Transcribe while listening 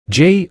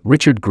J.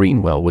 Richard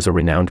Greenwell was a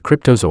renowned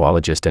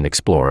cryptozoologist and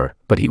explorer,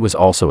 but he was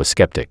also a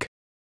skeptic.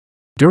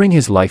 During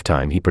his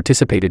lifetime he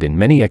participated in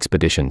many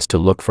expeditions to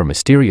look for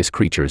mysterious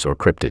creatures or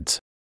cryptids.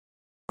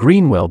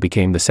 Greenwell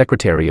became the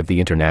secretary of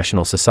the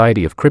International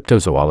Society of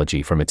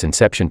Cryptozoology from its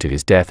inception to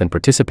his death and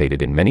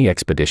participated in many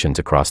expeditions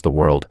across the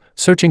world,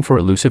 searching for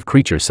elusive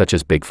creatures such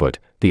as Bigfoot,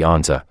 the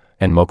Onza,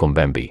 and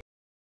Mokombembe.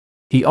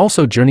 He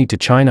also journeyed to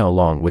China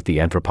along with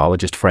the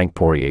anthropologist Frank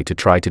Poirier to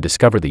try to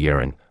discover the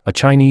Yeren, a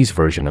Chinese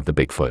version of the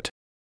Bigfoot.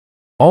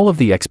 All of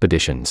the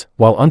expeditions,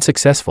 while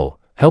unsuccessful,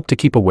 helped to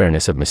keep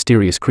awareness of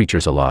mysterious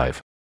creatures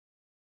alive.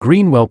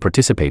 Greenwell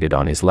participated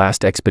on his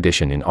last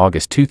expedition in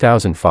August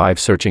 2005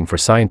 searching for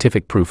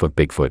scientific proof of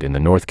Bigfoot in the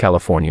North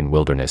Californian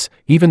wilderness,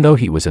 even though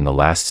he was in the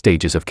last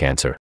stages of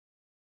cancer.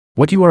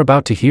 What you are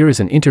about to hear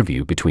is an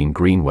interview between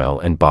Greenwell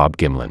and Bob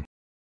Gimlin.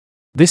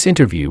 This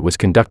interview was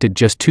conducted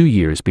just 2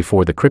 years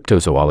before the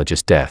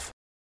cryptozoologist's death.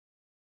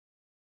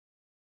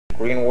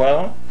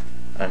 Greenwell,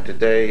 and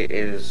today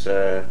is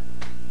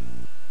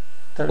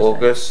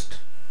August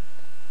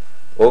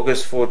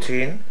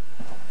 14,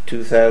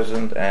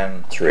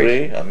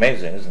 2003.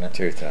 Amazing, isn't it?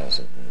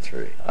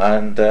 2003.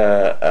 And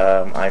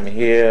I'm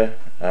here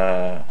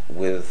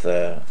with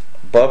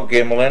Bob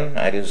Gimlin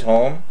at his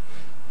home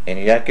in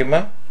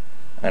Yakima,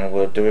 and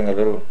we're doing a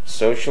little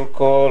social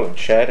call and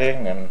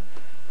chatting and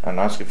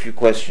ask a few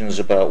questions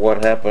about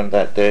what happened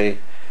that day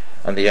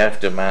and the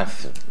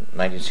aftermath of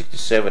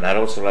 1967. I'd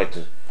also like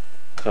to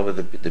cover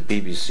the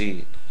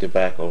BBC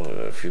debacle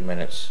a few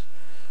minutes.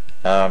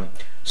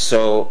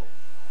 So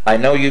I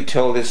know you've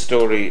told this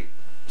story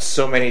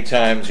so many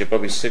times, you're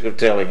probably sick of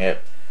telling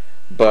it,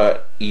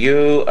 but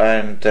you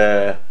and,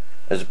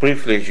 as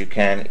briefly as you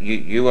can,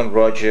 you and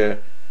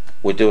Roger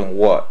were doing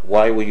what?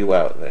 Why were you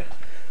out there?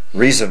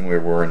 Reason we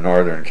were in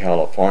Northern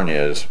California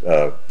is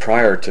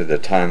prior to the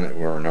time that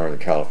we were in Northern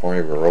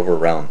California, we were over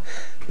around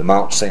the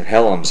Mount St.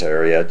 Helens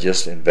area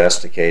just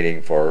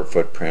investigating for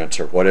footprints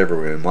or whatever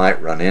we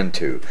might run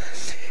into.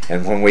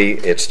 And when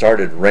it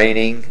started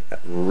raining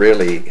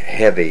really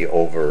heavy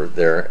over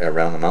there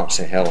around the Mount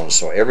St. Helens,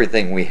 so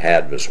everything we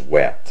had was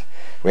wet.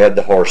 We had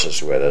the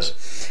horses with us,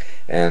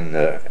 and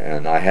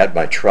I had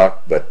my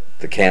truck, but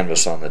the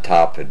canvas on the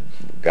top had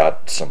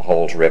got some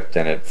holes ripped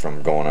in it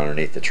from going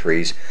underneath the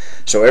trees.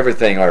 So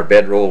everything, our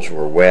bedrolls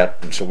were wet,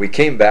 and so we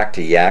came back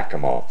to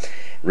Yakima.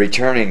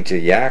 Returning to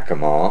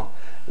Yakima,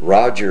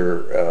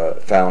 Roger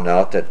found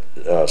out that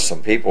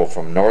some people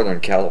from Northern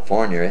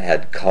California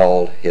had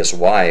called his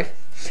wife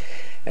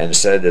and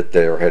said that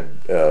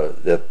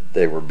that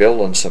they were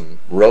building some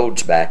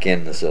roads back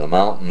into the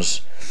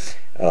mountains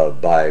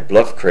by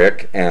Bluff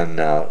Creek, and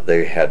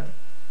they had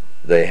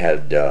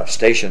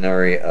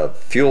stationary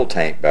fuel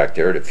tank back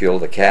there to fuel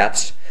the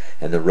cats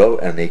and the road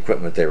and the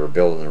equipment they were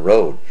building the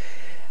road.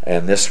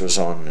 And this was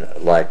on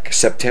like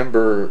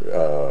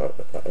September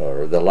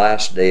or the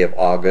last day of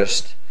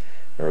August,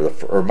 or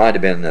it might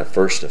have been the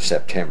 1st of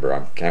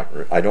September.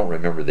 I don't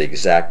remember the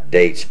exact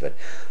dates, but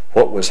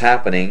what was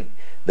happening,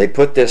 they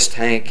put this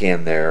tank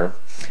in there,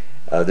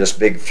 this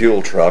big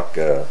fuel truck,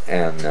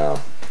 and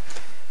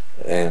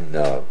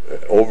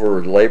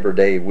over Labor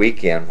Day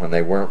weekend when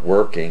they weren't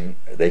working,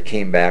 they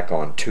came back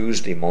on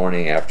Tuesday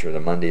morning after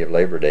the Monday of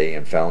Labor Day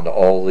and found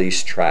all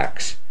these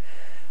tracks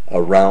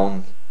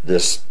around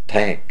this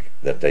tank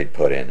that they'd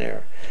put in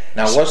there.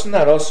 Now, wasn't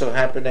that also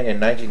happening in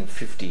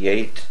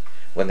 1958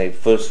 when they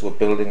first were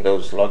building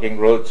those logging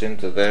roads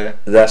into there?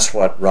 That's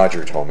what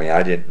Roger told me.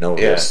 I didn't know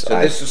this. So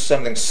this is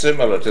something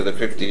similar to the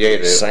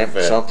 58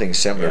 affair. Something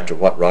similar to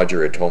what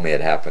Roger had told me had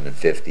happened in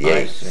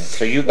 58.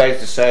 So you guys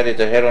decided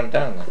to head on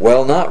down then?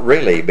 Well, not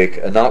really.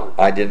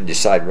 I didn't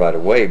decide right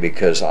away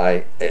because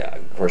of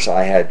course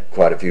I had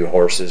quite a few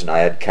horses and I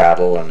had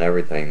cattle and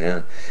everything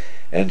then.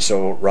 And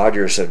so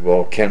Roger said,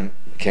 well, can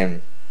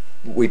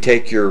we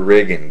take your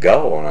rig and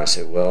go? And I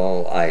said,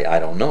 well, I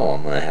don't know.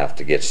 I'm going to have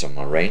to get some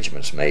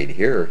arrangements made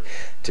here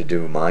to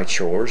do my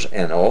chores.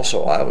 And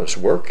also I was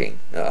working.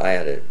 I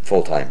had a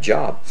full-time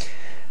job.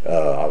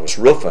 I was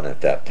roofing at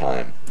that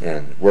time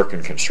and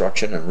working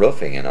construction and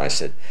roofing. And I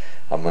said,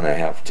 I'm going to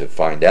have to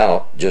find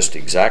out just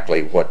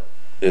exactly what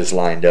is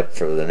lined up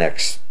for the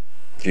next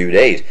few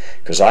days,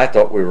 because I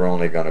thought we were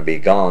only going to be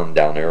gone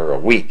down there a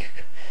week.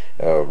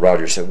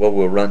 Roger said, well,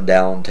 we'll run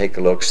down, take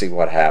a look, see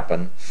what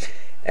happened,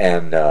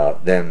 and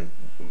then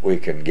we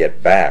can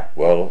get back.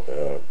 Well,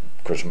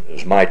 of course, it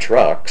was my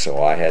truck,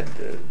 so I had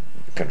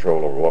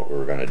control over what we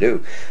were going to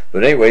do.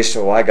 But anyway,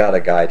 so I got a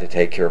guy to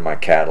take care of my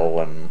cattle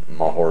and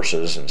my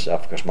horses and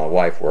stuff, because my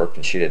wife worked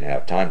and she didn't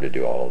have time to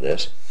do all of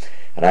this.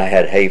 And I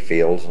had hay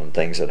fields and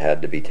things that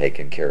had to be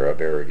taken care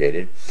of,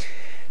 irrigated.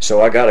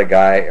 So I got a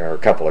guy, or a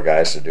couple of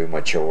guys, to do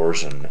my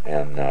chores,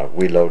 and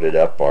we loaded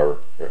up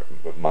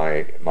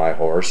my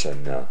horse,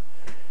 or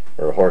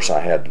a horse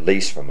I had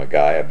leased from a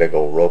guy, a big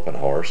old roping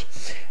horse,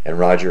 and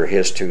Roger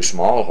his two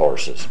small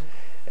horses,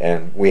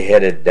 and we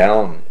headed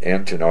down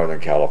into Northern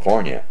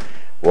California.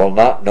 Well,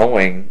 not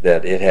knowing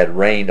that it had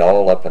rained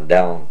all up and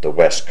down the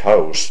west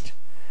coast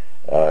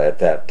at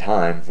that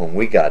time, when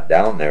we got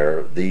down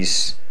there,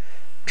 these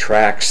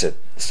tracks that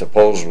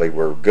supposedly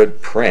were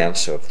good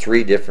prints of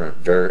 3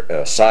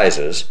 different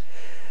sizes,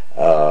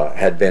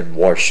 had been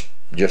washed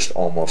just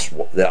almost.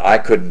 That I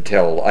couldn't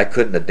tell. I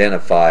couldn't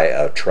identify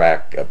a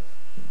track.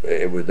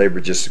 They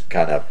were just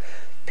kind of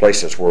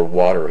places where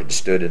water had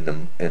stood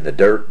in the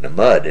dirt and the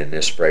mud, in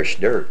this fresh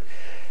dirt.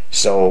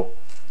 So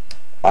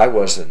I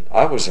was a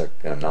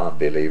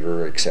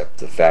non-believer, except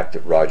the fact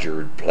that Roger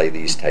would play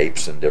these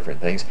tapes and different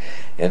things,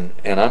 and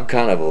I'm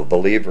kind of a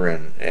believer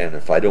in, and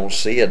if I don't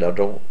see it, I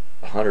don't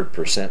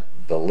 100%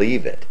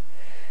 believe it.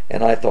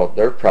 And I thought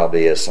there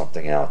probably is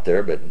something out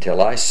there, but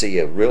until I see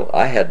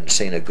I hadn't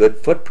seen a good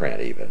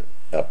footprint even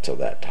up till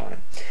that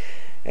time,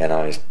 and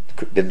I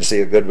didn't see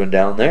a good one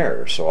down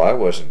there, so I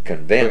wasn't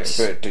convinced.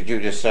 But did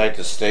you decide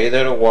to stay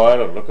there a while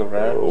or look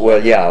around?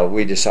 Well, yeah,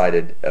 we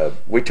decided,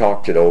 we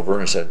talked it over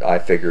and said, I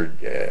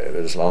figured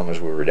as long as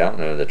we were down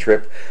there on the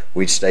trip,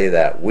 we'd stay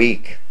that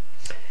week.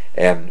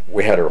 And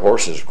we had our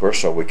horses, of course,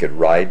 so we could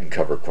ride and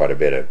cover quite a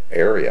bit of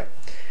area.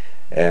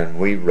 And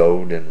we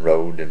rode and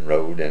rode and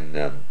rode,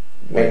 and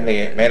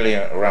mainly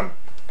around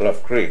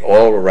Bluff Creek.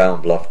 All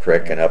around Bluff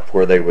Creek and up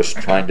where they was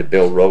trying to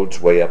build roads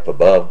way up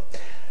above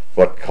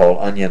what called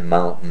Onion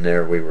Mountain.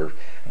 There we were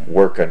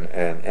working,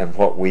 and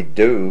what we'd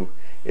do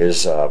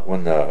is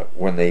when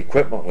the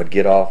equipment would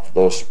get off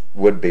those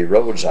would-be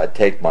roads, I'd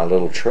take my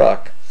little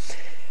truck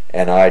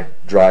and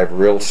I'd drive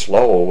real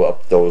slow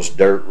up those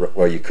dirt.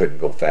 Well, you couldn't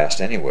go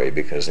fast anyway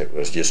because it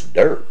was just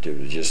dirt. It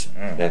was just,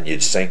 and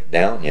you'd sink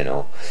down, you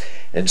know.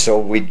 And so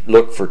we'd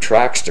look for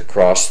tracks to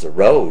cross the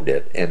road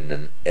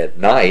at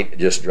night,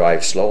 just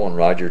drive slow, and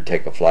Roger'd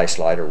take a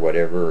flashlight or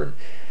whatever,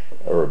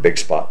 or a big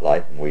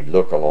spotlight, and we'd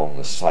look along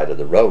the side of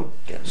the road.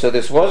 So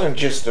this wasn't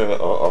just a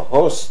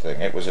horse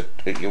thing. It was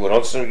you were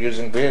also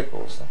using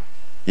vehicles then?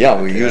 Yeah,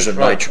 we were using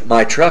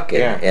my truck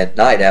at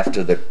night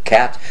after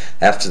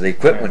the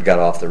equipment got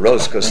off the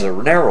roads, because the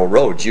narrow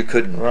roads you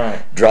couldn't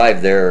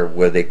drive there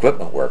with the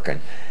equipment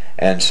working,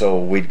 and so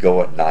we'd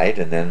go at night,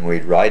 and then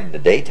we'd ride in the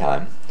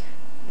daytime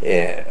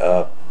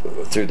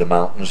through the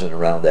mountains and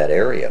around that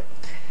area.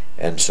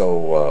 And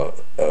so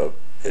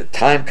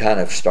time kind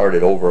of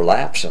started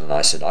overlapsing, and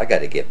I said, I got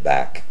to get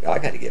back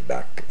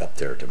up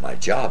there to my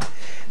job.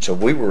 So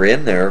we were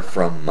in there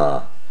from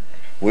the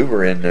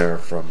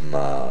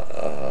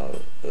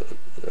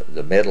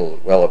middle.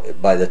 Well,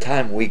 by the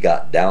time we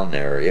got down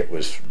there, it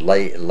was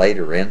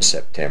later in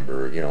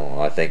September. You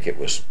know, I think it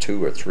was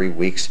 2 or 3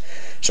 weeks.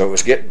 So it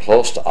was getting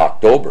close to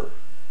October.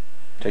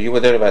 So you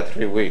were there about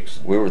 3 weeks.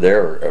 We were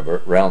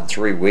there around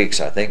 3 weeks.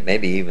 I think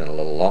maybe even a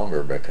little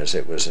longer, because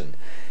it was in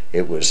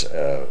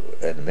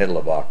the middle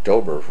of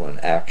October when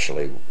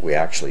we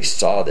actually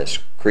saw this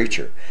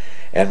creature.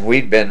 And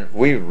we'd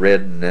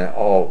ridden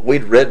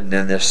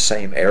in this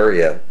same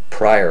area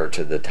prior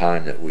to the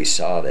time that we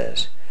saw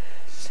this,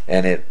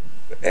 and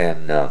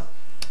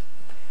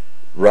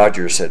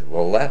Roger said,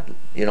 well,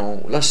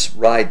 let's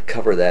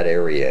cover that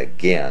area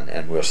again,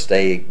 and we'll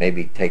stay,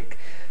 maybe take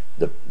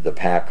the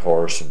pack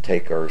horse and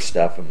take our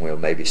stuff, and we'll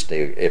maybe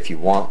stay, if you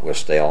want, we'll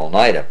stay all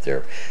night up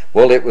there.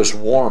 Well, it was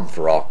warm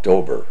for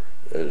October.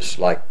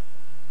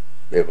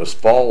 It was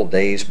fall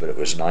days, but it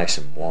was nice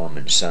and warm,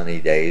 and sunny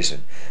days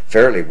and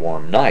fairly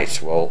warm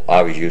nights. Well,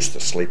 I was used to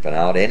sleeping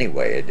out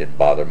anyway. It didn't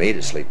bother me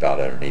to sleep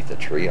out underneath a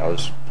tree. I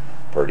was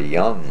pretty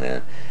young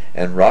then.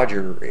 And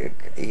Roger,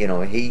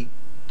 he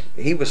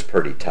was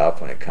pretty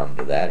tough when it come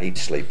to that. He'd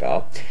sleep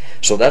out.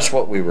 So that's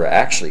what we were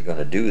actually going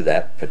to do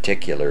that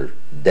particular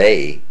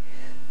day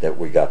that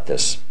we got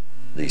this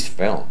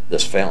film.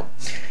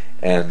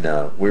 And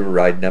we were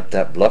riding up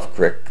that Bluff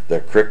Creek, the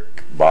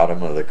creek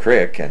bottom of the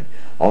creek, and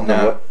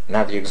now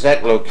the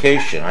exact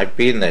location, I've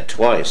been there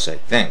twice, I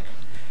think,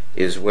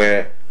 is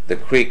where the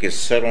creek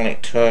suddenly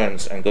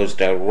turns and goes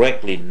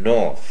directly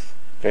north,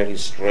 fairly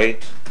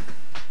straight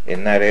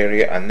in that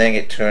area, and then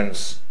it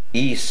turns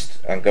east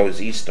and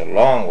goes east a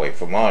long way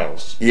for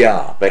miles.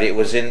 Yeah. But it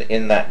was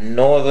in that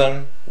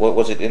northern, what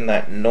was it, in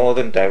that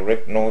northern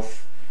direct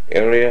north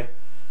area?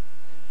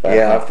 About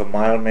half a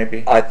mile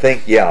maybe? I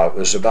think, it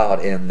was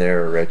about in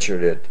there,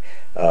 Richard.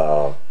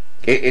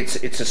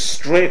 It's a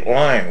straight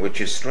line,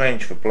 which is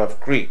strange for Bluff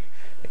Creek.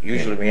 It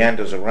usually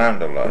meanders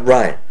around a lot.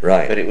 Right.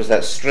 But it was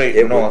that straight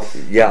north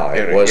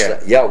area.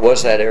 It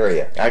was that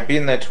area. I've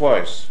been there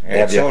twice.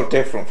 It's all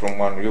different from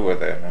when you were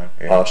there now.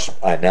 Yeah.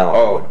 I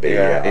know it would be.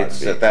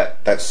 It's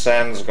that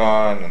sand's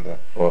gone, and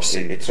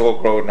it's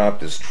all grown up.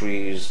 There's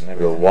trees and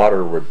everything. The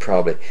water would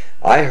probably.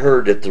 I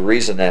heard that the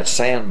reason that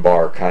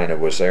sandbar kind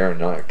of was there,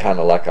 and kind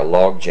of like a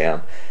log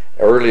jam.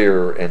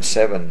 Earlier in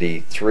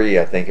 '73,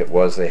 I think it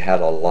was, they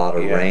had a lot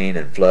of rain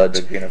and floods,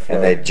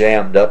 and they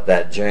jammed up,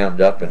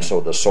 and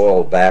so the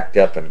soil backed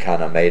up and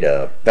kind of made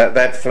a...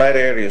 That flat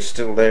area is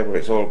still there, where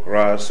it's all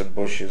grass and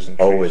bushes and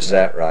trees. Oh, is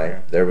that right?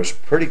 Yeah. There was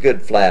pretty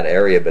good flat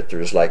area, but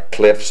there's like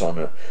cliffs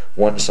on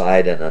one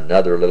side and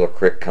another little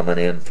creek coming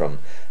in from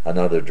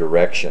another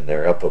direction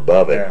there up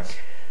above it. Yeah.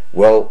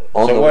 Well,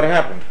 what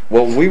happened?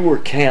 Well, we were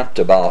camped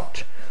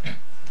about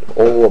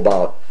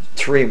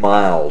 3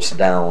 miles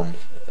down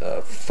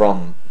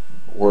from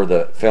where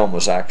the film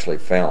was actually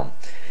filmed,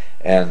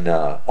 And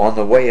on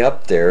the way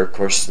up there, of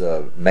course,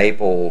 the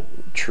maple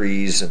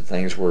trees and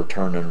things were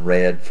turning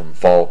red from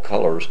fall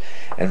colors,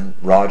 and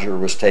Roger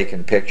was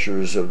taking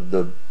pictures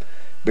of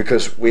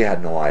because we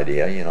had no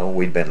idea, you know,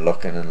 we'd been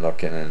looking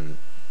and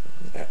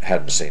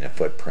hadn't seen a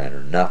footprint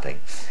or nothing,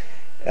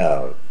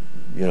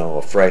 you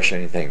know,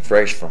 anything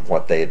fresh from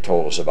what they had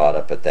told us about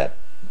up at that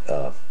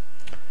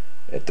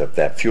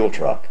that fuel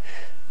truck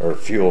or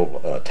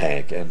fuel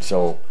tank. And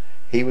so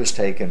he was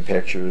taking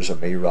pictures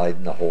of me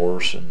riding the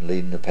horse and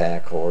leading the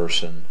pack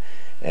horse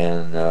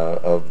and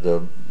of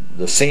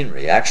the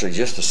scenery, actually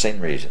just the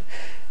scenery.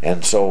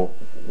 And so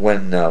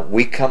when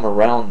we come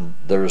around,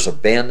 there was a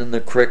bend in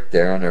the creek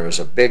there, and there was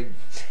a big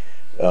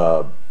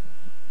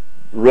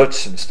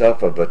roots and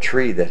stuff of a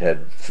tree that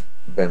had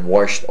been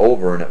washed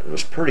over, and it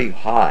was pretty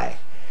high,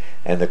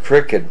 and the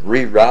creek had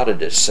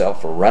rerouted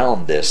itself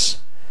around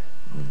this,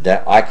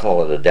 I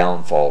call it a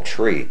downfall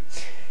tree.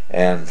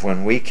 And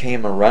when we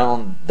came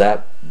around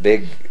that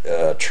big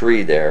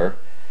tree there,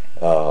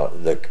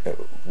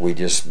 we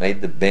just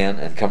made the bend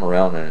and come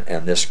around,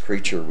 and this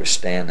creature was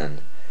standing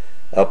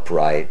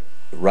upright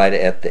right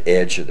at the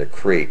edge of the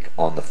creek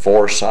on the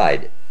far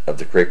side of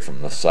the creek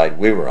from the side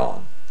we were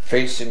on.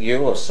 Facing you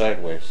or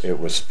sideways? It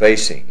was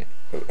facing,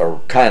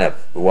 or kind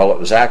of, well, it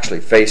was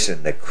actually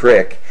facing the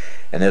creek,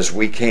 and as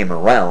we came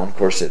around, of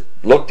course, it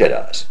looked at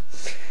us.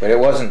 But it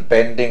wasn't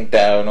bending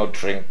down or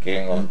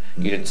drinking, or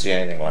you didn't see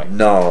anything like that?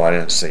 No, I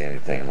didn't see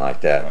anything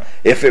like that. Right.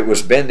 If it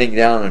was bending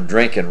down and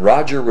drinking,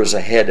 Roger was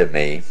ahead of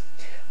me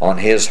on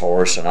his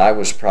horse, and I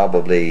was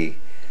probably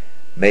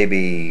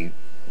maybe,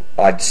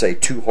 I'd say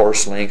 2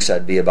 horse lengths.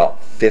 I'd be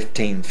about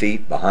 15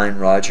 feet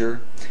behind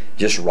Roger,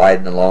 just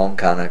riding along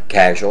kind of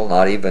casual,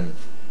 not even,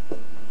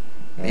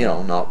 you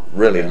know, not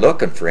really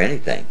looking for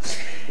anything.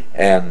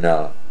 And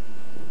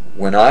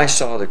when I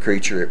saw the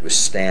creature, it was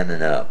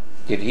standing up.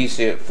 Did he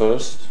see it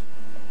first,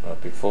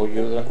 before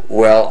you then?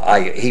 Well,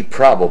 he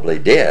probably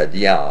did,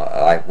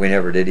 yeah. We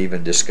never did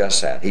even discuss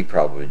that. He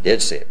probably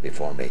did see it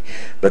before me.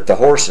 But the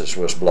horses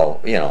was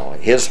you know,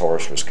 his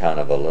horse was kind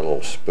of a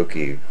little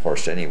spooky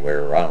horse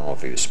anywhere. I don't know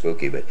if he was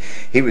spooky, but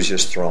he was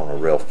just throwing a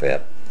real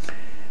fit.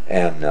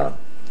 And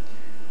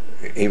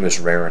he was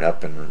rearing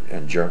up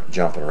and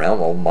jumping around.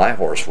 Well, my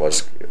horse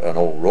was an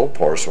old rope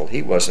horse. Well,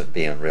 he wasn't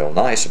being real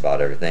nice about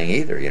everything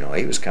either. You know,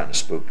 he was kind of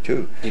spooked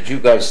too. Did you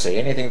guys say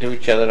anything to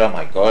each other? Oh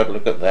my God,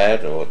 look at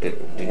that! Or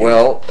did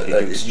well, you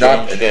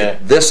exchange,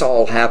 this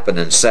all happened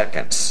in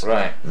seconds.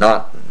 Right.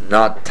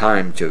 Not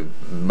time to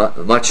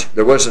much.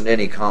 There wasn't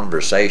any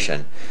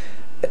conversation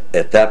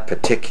at that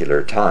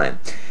particular time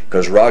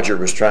because Roger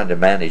was trying to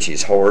manage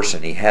his horse,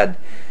 and he had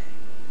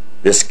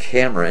this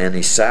camera in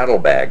his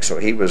saddlebag, so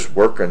he was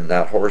working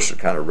that horse. It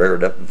kind of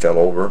reared up and fell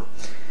over.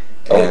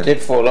 Oh, it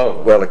did fall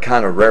over. Well, it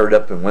kind of reared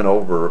up and went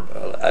over,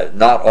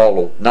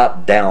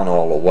 not down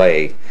all the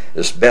way.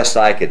 As best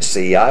I could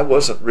see, I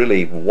wasn't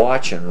really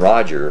watching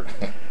Roger.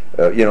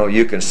 You know,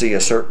 you can see a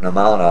certain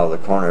amount out of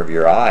the corner of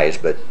your eyes,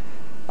 but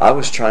I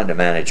was trying to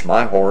manage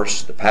my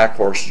horse. The pack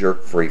horse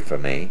jerked free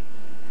from me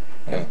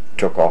and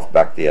took off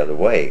back the other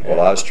way.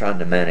 Well, I was trying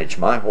to manage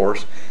my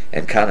horse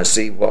and kind of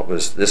see what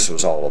this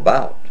was all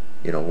about.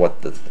 You know,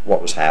 what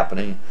was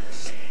happening,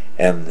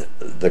 and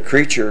the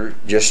creature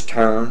just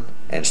turned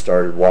and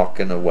started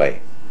walking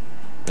away.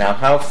 Now,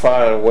 how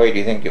far away do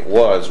you think it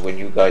was when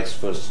you guys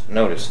first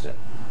noticed it?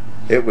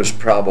 It was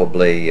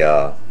probably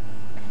you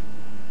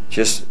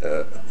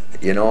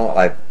know,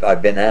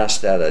 I've been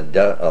asked that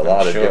a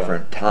lot of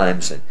different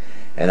times,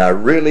 and I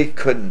really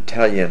couldn't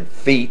tell you in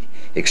feet,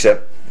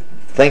 except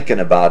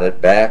thinking about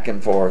it back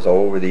and forth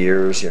over the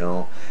years. You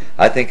know,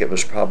 I think it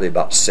was probably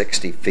about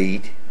 60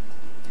 feet.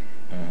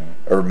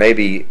 Or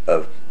maybe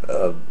a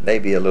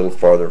little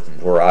farther from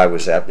where I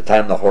was at. By the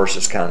time the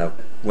horses kind of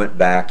went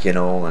back, you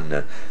know,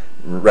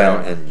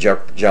 and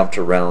jumped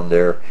around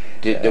there.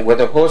 Were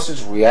the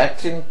horses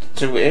reacting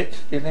to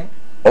it, do you think?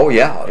 Oh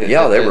yeah,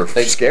 they were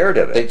scared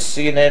of it. They'd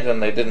seen it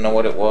and they didn't know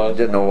what it was.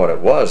 Didn't know what it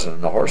was,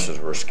 and the horses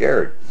were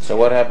scared. So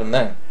what happened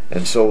then?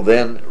 And so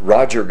then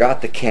Roger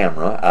got the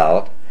camera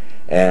out,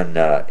 and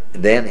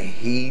then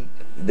he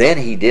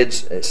did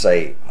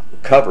say,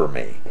 "Cover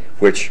me,"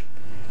 which.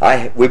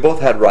 We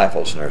both had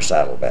rifles in our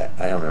saddlebag,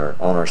 on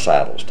our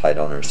saddles, tied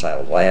on our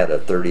saddles. I had a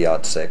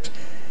 30-06,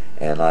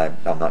 and I'm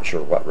not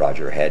sure what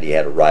Roger had. He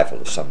had a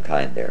rifle of some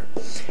kind there.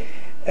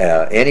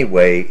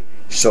 Anyway,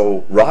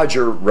 so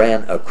Roger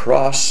ran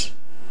across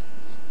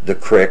the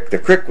creek. The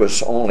creek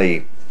was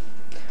only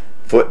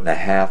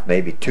 1.5 feet,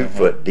 maybe 2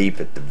 foot deep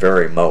at the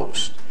very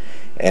most,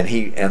 and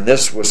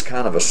this was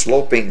kind of a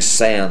sloping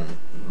sand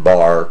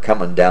bar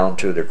coming down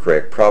to the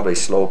creek, probably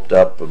sloped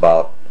up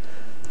about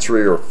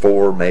 3 or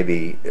 4,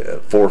 maybe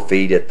 4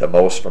 feet at the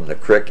most from the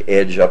creek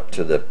edge up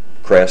to the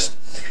crest.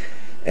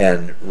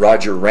 And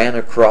Roger ran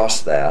across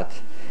that,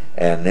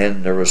 and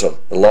then there was a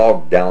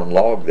log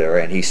there,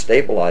 and he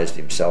stabilized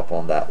himself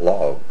on that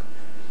log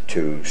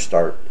to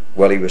start.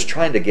 Well, he was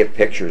trying to get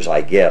pictures,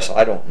 I guess.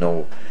 I don't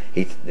know.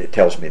 It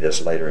tells me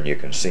this later, and you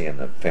can see in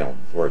the film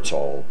where it's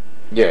all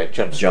it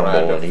jumps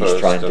jumbled, and he's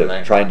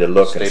trying to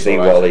look and see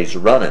while he's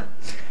running.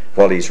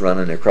 while he's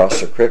running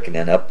across the creek and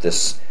then up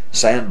this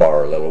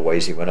sandbar a little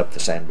ways. He went up the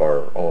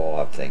sandbar,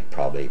 I think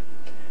probably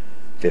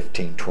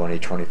 15, 20,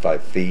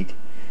 25 feet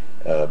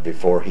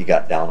before he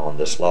got down on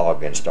this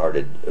log and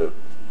started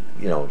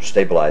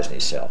stabilizing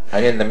himself.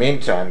 And in the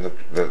meantime,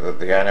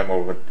 the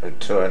animal had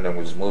turned and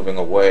was moving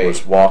away.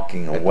 Was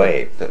walking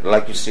away.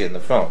 Like you see in the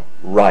film.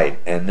 Right.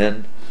 And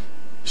then,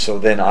 so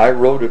then I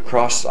rode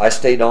across, I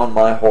stayed on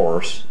my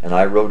horse, and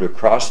I rode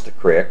across the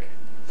creek,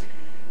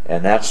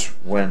 and that's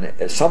when,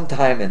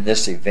 sometime in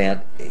this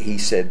event, he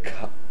said,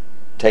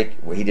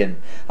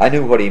 I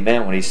knew what he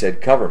meant when he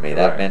said cover me.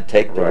 That meant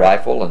take the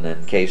rifle, and then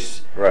in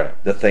case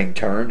the thing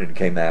turned and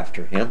came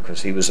after him,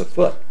 because he was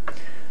afoot.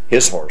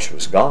 His horse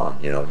was gone,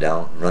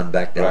 run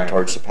back down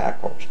towards the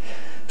pack horse.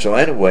 So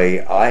anyway,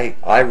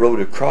 I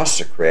rode across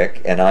the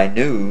creek, and I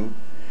knew,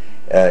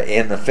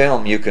 in the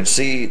film you can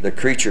see the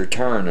creature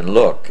turn and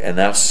look, and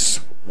that's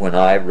when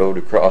I rode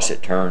across,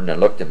 it turned and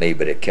looked at me,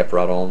 but it kept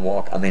right on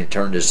walking. I mean, it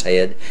turned its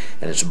head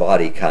and its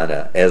body kind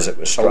of, as it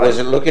was striking. Oh, was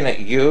it looking at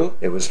you?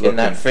 It was looking. In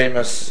that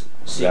famous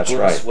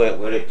sequence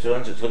where it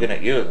turns, it's looking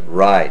at you.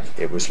 Right.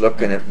 It was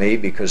looking at me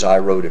because I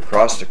rode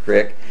across the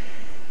creek,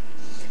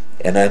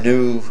 and I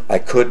knew I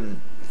couldn't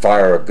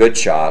fire a good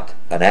shot,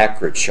 an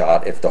accurate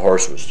shot, if the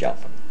horse was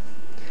jumping.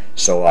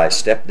 So I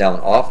stepped down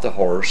off the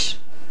horse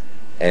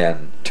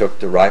and took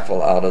the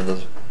rifle out of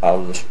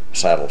the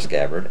saddle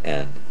scabbard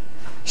and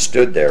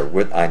stood there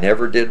with. I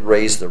never did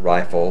raise the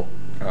rifle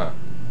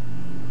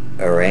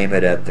or aim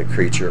it at the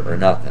creature or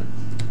nothing.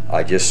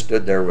 I just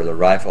stood there with a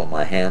rifle in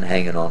my hand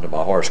hanging onto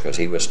my horse because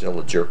he was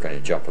still jerking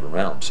and jumping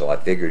around. So I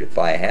figured if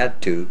I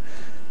had to,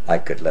 I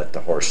could let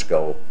the horse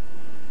go.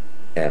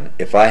 And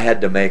if I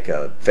had to make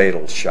a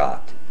fatal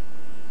shot,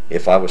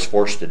 if I was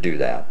forced to do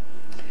that,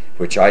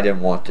 which I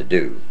didn't want to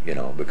do,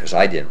 because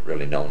I didn't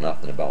really know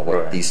nothing about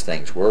what these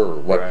things were or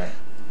what.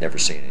 Never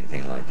seen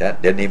anything like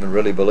that. Didn't even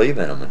really believe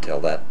in them until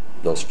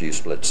those few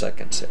split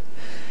seconds there.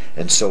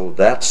 And so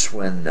that's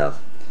when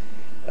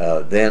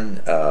then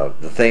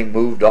the thing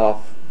moved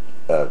off,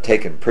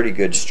 taking pretty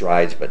good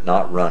strides, but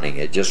not running.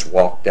 It just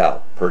walked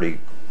out pretty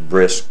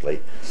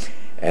briskly.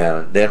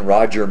 And then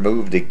Roger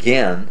moved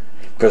again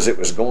because it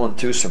was going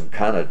through some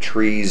kind of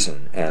trees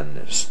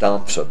and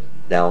stumps of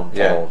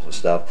downfalls and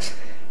stuff,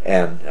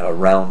 and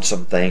around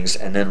some things.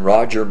 And then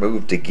Roger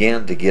moved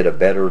again to get a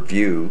better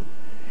view,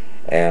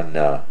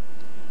 and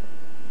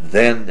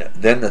then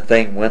the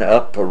thing went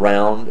up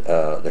around,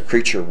 the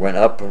creature went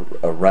up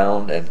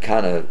around and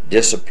kind of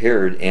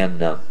disappeared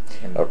in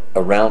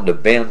around a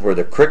bend where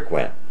the creek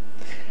went.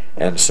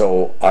 And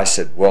so I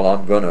said,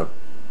 well,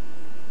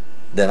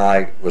 then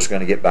I was going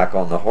to get back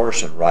on the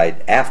horse and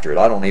ride after it.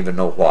 I don't even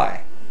know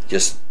why.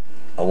 Just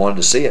I wanted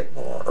to see it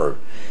more.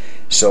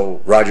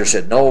 So Roger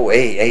said, no,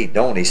 hey,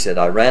 don't. He said,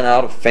 I ran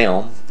out of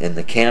film in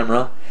the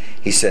camera.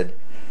 He said,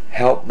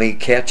 help me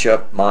catch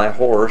up my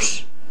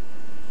horse,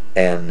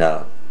 and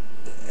I'll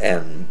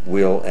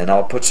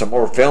put some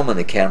more film in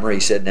the camera. He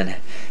said, then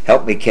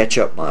help me catch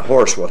up my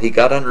horse. Well, he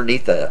got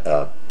underneath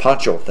a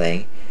poncho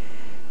thing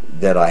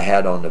that I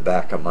had on the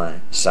back of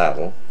my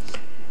saddle,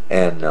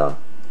 and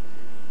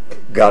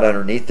got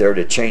underneath there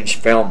to change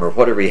film or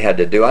whatever he had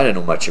to do. I didn't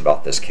know much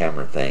about this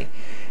camera thing.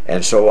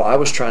 And so I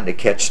was trying to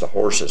catch the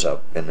horses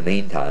up in the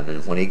meantime,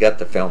 and when he got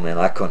the film in,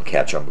 I couldn't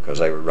catch them because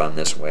they would run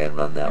this way and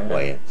run that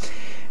way.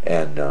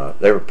 And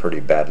they were pretty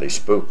badly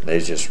spooked. They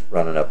was just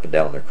running up and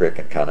down the creek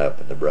and kind of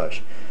up in the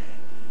brush.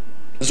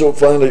 So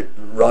finally,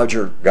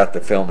 Roger got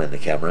the film in the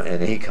camera,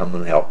 and he come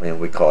and helped me, and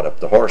we caught up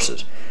the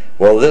horses.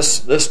 Well,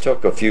 this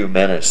took a few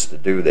minutes to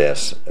do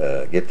this,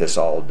 get this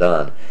all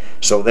done.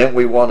 So then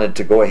we wanted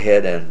to go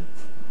ahead and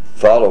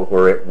follow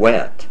where it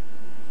went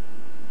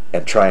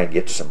and try and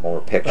get some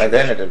more pictures. By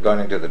then it had gone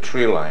into the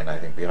tree line, I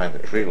think, behind the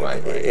tree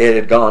line. Right? It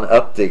had gone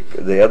up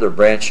the other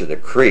branch of the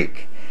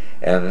creek,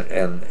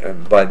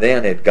 and by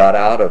then it got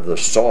out of the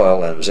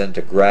soil and was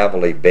into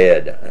gravelly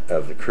bed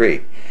of the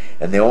creek.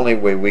 And the only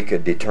way we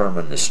could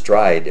determine the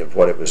stride of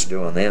what it was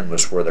doing then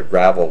was where the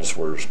gravels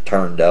were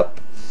turned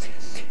up.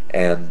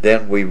 And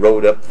then we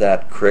rode up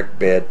that creek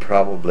bed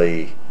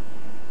probably,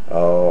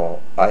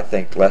 I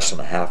think less than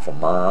a half a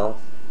mile.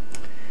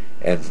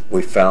 And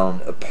we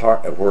found a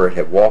part where it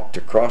had walked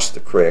across the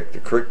creek. The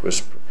creek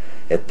was,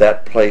 at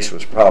that place,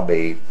 was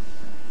probably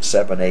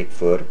 7-8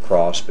 foot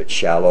across, but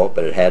shallow,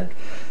 but it had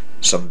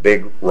some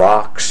big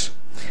rocks.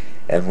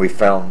 And we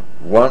found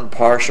one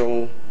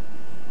partial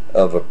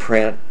of a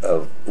print,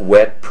 of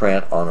wet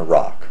print on a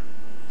rock.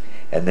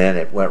 And then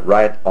it went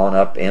right on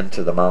up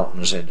into the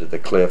mountains, into the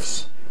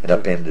cliffs, and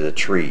up into the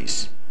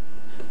trees.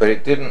 But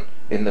it didn't,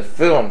 in the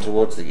film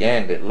towards the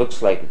end, it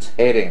looks like it's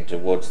heading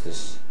towards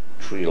this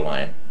tree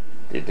line.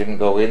 It didn't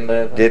go in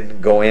there?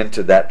 Didn't go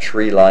into that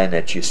tree line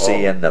that you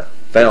see in the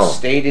film. It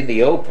stayed in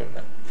the open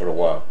for a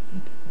while.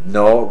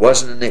 No, it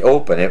wasn't in the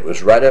open. It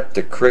was right up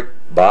the creek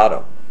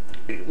bottom.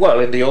 Well,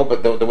 in the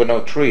open, there were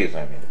no trees,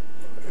 I mean.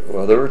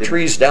 Well, there were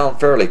trees down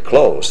fairly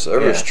close. There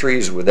was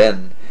trees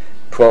within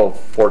 12,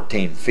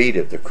 14 feet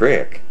of the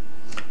creek.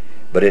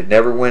 but it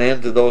never went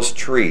into those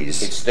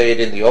trees. It stayed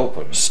in the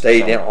open.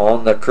 Stayed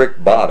on the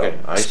creek bottom.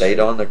 Okay, stayed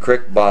on the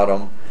creek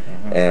bottom,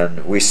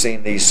 and we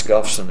seen these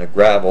scuffs in the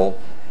gravel,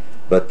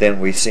 but then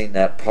we seen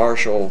that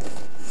partial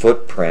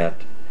footprint,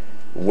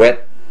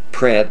 wet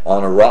print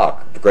on a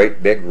rock, a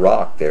great big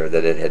rock there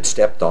that it had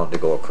stepped on to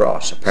go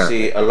across,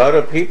 apparently. See, a lot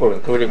of people,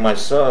 including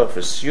myself,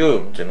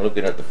 assumed, in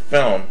looking at the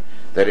film,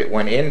 that it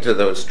went into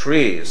those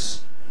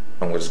trees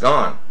and was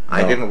gone. No.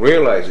 I didn't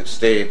realize it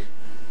stayed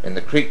in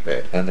the creek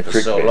bed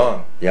for so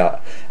long. Yeah,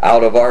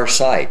 out of our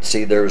sight.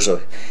 See, there's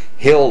a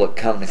hill that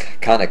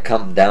kind of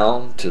come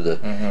down to the,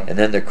 and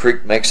then the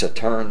creek makes a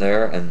turn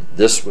there, and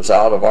this was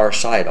out of our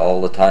sight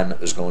all the time it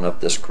was going up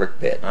this creek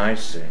bed. I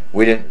see.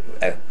 We didn't.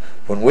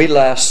 When we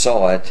last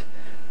saw it,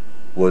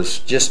 was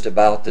just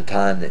about the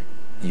time that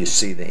you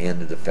see the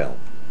end of the film,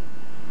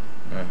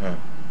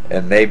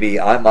 and maybe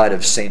I might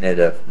have seen it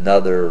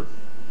another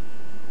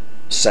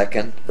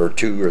second or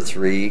two or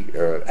three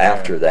or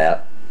after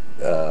that.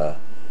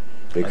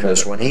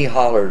 Because when he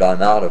hollered,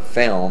 "I'm out of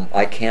film,"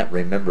 I can't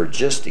remember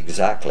just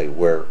exactly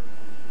where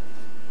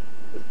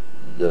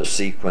the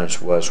sequence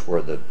was,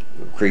 where the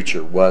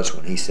creature was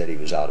when he said he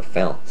was out of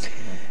film.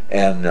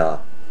 And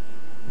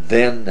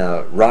then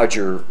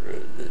Roger,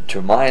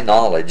 to my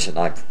knowledge, and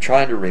I'm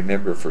trying to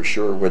remember for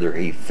sure whether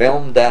he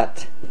filmed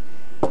that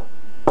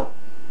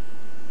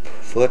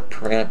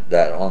footprint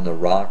that on the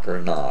rock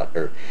or not,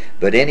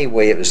 but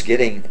anyway, it was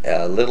getting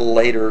a little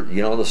later.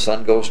 You know, the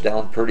sun goes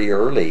down pretty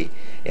early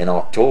in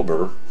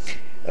October,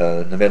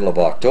 in the middle of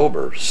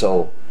October.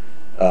 So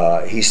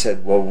he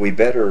said, "Well, we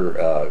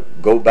better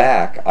go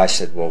back." I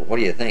said, "Well, what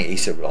do you think?" He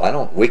said,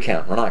 "Well, we're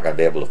not going to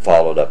be able to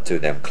follow it up to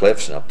them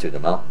cliffs and up to the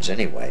mountains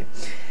anyway."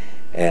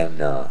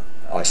 And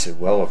I said,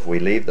 "Well, if we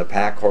leave the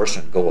pack horse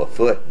and go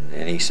afoot,"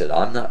 and he said,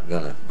 "I'm not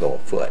going to go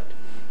afoot.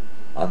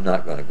 I'm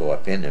not going to go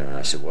up in there." And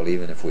I said, "Well,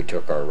 even if we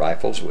took our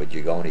rifles, would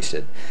you go?" And he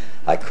said,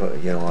 "I could,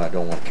 I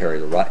don't want to carry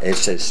the rifle. It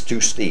says it's too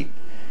steep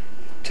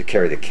to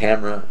carry the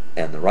camera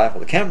and the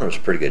rifle." The camera was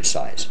pretty good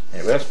size.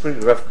 Yeah, that's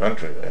pretty rough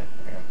country there.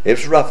 Yeah. It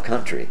was rough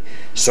country.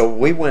 So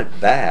we went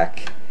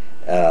back.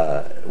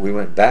 We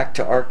went back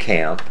to our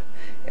camp,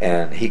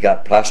 and he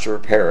got plaster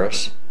of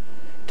Paris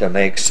to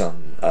make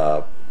some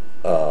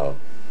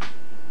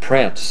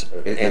prints.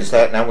 Is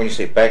that now when you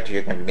say back to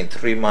your camp, you mean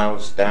 3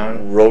 miles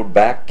down? Rode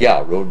back,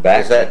 yeah, rode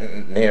back. Is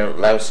that near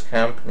Louse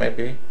Camp,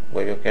 maybe,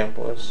 where your camp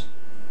was?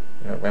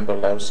 You remember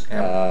Louse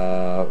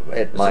Camp?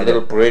 There's a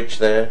little bridge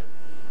there.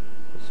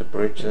 There's a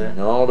bridge there?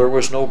 No, there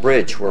was no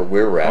bridge where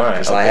we were at,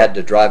 because I had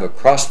to drive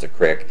across the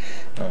creek.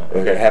 I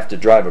have to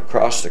drive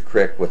across the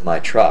creek with my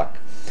truck.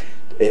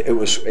 It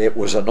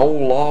was an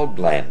old log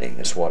landing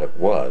is what it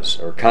was,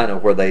 or kind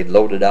of where they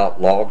loaded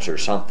out logs or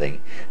something,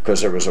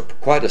 because there was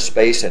quite a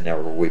space in there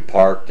where we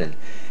parked, and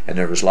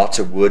there was lots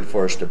of wood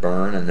for us to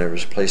burn, and there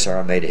was a place where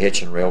I made a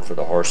hitch and rail for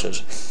the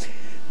horses.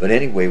 But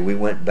anyway, we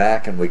went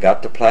back and we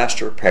got the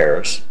plaster of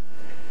Paris.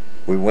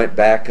 We went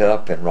back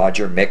up, and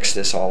Roger mixed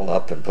this all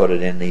up and put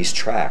it in these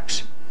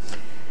tracks.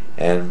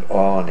 And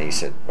he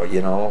said,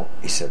 "Well,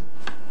 he said,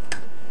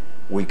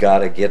 we got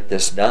to get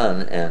this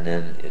done, and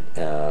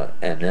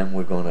then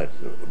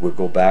we'll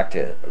go back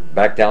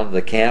down to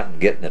the camp and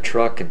get in the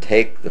truck and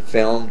take the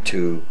film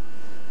to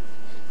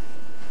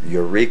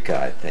Eureka,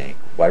 I think.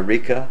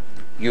 Eureka.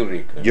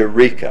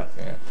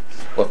 Yeah.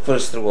 Well,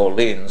 first through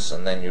Orleans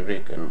and then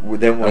Eureka. And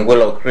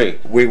Willow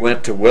Creek. We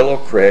went to Willow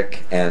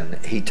Creek, and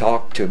he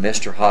talked to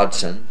Mr.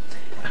 Hodson.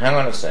 Hang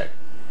on a sec.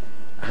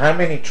 How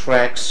many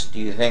tracks do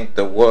you think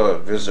there were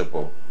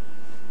visible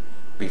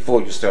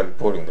before you started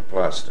putting the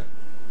plaster?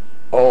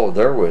 Oh,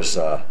 there was,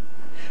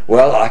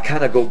 well, I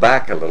kind of go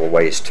back a little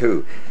ways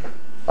too.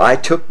 I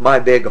took my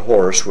big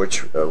horse,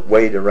 which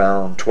weighed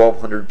around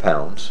 1,200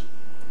 pounds,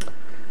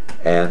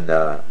 and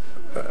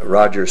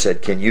Roger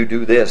said, "Can you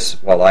do this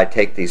while I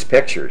take these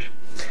pictures?"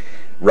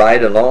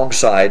 Ride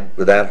alongside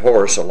with that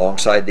horse,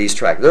 alongside these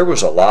tracks. There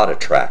was a lot of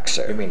tracks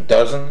there. You mean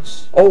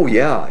dozens? Oh,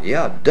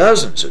 yeah,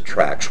 dozens of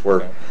tracks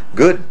were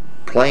good,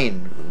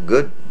 plain,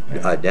 good,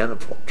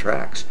 identical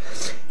tracks.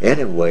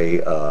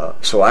 Anyway,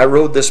 so I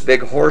rode this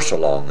big horse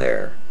along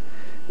there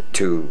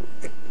to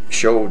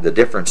show the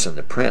difference in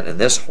the print, and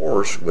this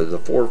horse with the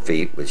 4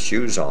 feet with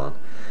shoes on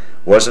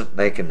wasn't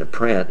making the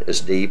print as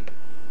deep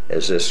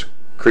as this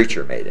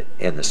creature made it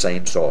in the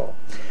same soil.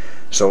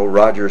 So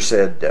Roger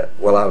said,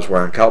 well, I was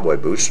wearing cowboy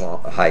boots,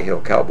 high heel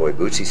cowboy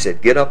boots. He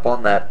said, "Get up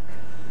on that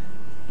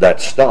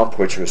stump,"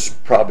 which was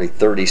probably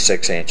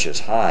 36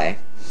 inches high,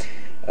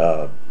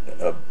 a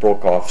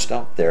broke off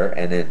stump there,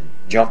 and then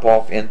jump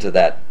off into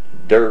that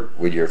dirt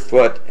with your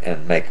foot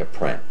and make a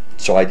print.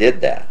 So I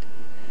did that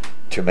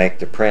to make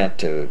the print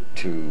to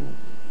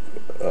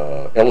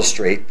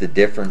illustrate the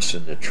difference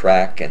in the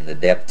track and the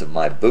depth of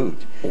my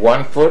boot.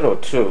 1 foot or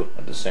 2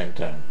 at the same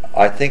time?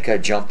 I think I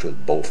jumped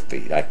with both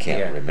feet. I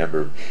can't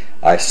remember.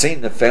 I've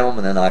seen the film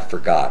and then I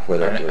forgot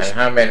whether it was.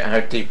 And how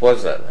deep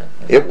was that then?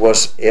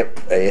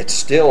 It's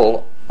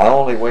still, I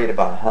only weighed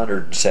about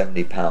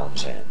 170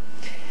 pounds in,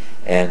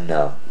 and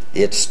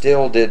it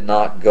still did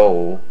not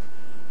go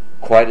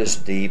quite as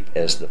deep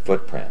as the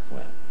footprint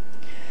went.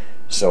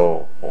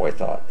 So I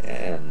thought,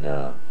 and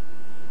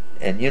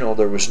you know,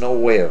 there was no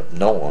way of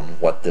knowing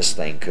what this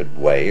thing could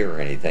weigh or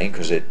anything,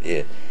 because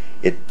it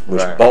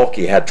was Right.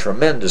 bulky, had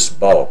tremendous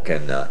bulk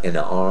in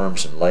the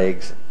arms and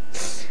legs,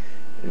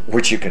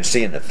 which you can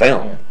see in the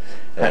film.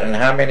 And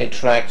how many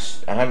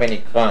tracks, how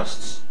many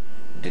casts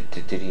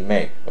did he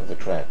make of the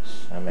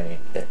tracks? How many?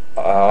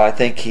 I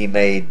think he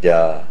made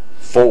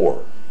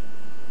 4.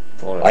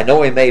 4. I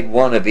know he made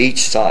 1 of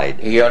each side.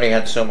 He only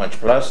had so much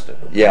plaster.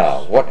 Yeah,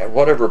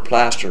 whatever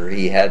plaster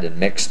he had and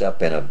mixed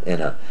up in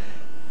a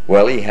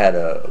well, he had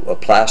a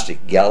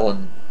plastic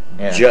gallon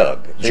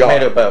jug. So he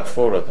made about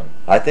 4 of them.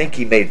 I think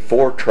he made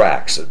 4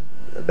 tracks,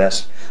 the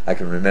best I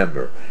can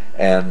remember.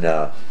 And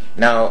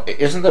Now,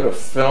 isn't there a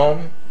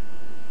film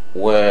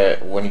where,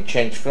 when he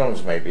changed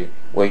films maybe,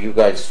 where you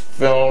guys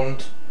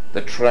filmed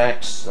the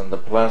tracks and the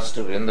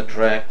plaster in the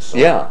tracks? Or?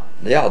 yeah,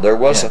 there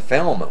was Yeah. a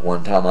film at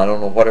one time. I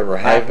don't know whatever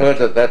I've happened.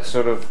 heard that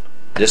sort of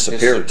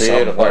disappeared or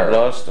somewhere. got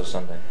lost or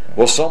something.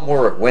 Well,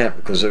 somewhere it went,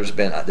 because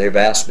they've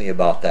asked me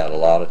about that a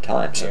lot of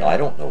times, and Yeah. I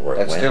don't know where it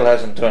That went. still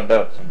hasn't turned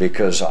up.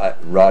 Because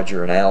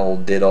Roger and Al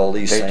did all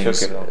these They things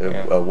took it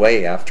all,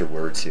 away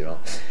afterwards, you know.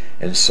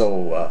 And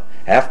so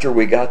after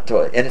we got to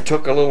it, and it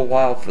took a little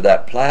while for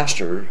that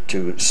plaster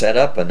to set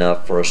up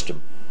enough for us to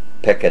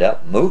pick it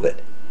up and move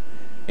it.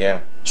 Yeah.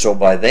 So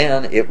by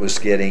then it was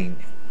getting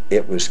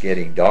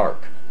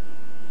dark.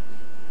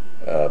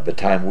 By the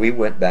time we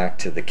went back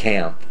to the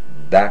camp,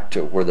 back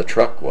to where the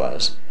truck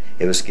was,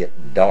 it was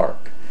getting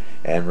dark.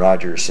 And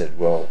Roger said,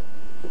 well,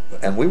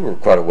 and we were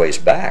quite a ways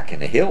back in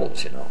the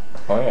hills, you know.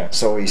 Oh yeah.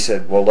 So he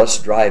said, well, let's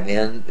drive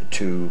in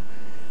to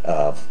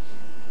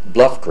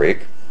Bluff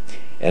Creek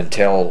and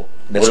tell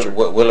Mr.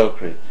 Willow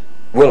Creek.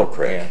 Willow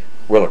Creek, Yeah.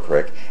 Willow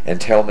Creek, and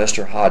tell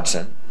Mr.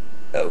 Hodson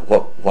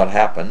what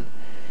happened.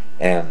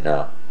 And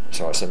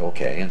so I said,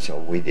 okay, and so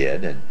we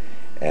did.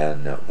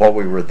 And while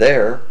we were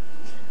there,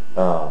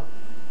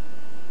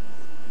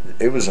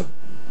 it was a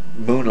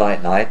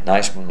moonlight night,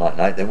 nice moonlight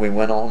night. Then we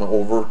went on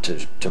over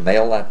to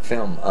mail that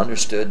film.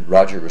 Understood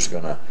Roger was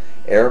going to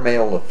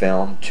airmail the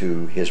film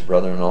to his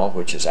brother-in-law,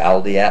 which is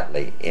Aldi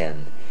Atley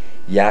in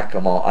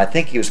Yakima. I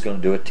think he was going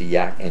to do it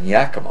in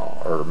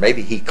Yakima, or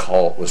maybe he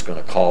was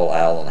going to call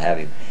Al and have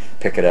him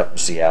pick it up in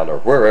Seattle or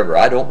wherever.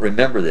 I don't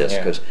remember this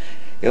because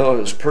you know,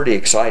 it was pretty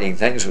exciting.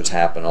 Things was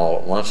happening all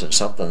at once, and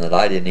something that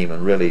I didn't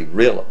even really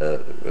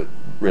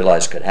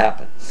realize could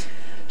happen.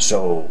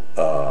 So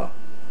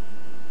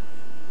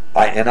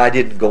I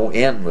didn't go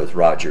in with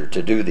Roger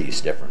to do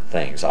these different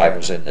things. I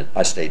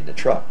stayed in the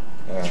truck.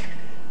 Yeah.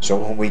 So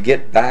when we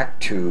get back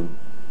to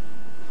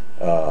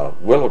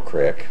Willow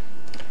Creek,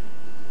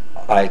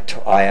 I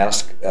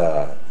asked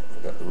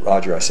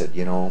Roger, I said,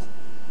 you know,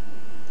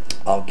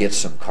 I'll get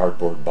some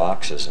cardboard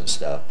boxes and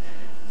stuff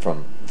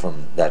from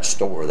that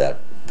store, that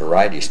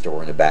variety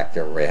store in the back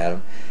there where we had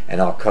them, and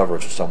I'll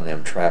cover some of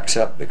them tracks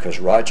up, because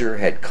Roger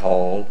had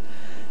called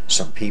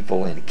some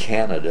people in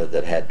Canada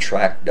that had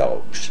track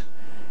dogs,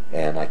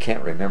 and I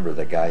can't remember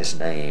the guy's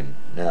name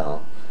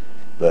now,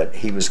 but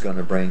he was going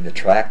to bring the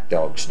track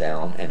dogs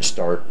down and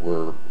start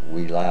where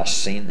we last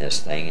seen this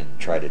thing and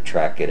try to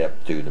track it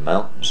up through the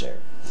mountains there.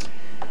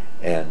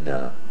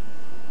 And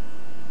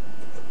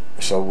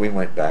so we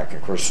went back, and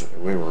of course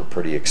we were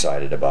pretty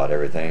excited about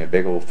everything. A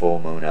big old full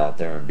moon out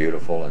there and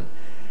beautiful,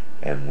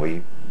 and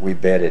we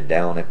bedded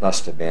down. It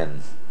must have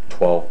been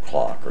 12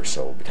 o'clock or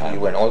so. You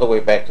went all the way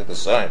back to the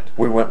site.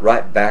 We went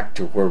right back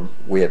to where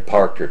we had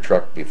parked our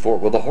truck before.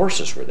 Well, the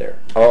horses were there.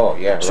 Oh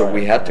yeah. So right,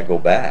 we had to go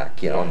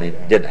back, you know. I mean,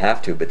 Yeah. didn't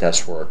have to, but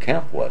that's where our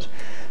camp was.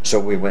 So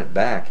we went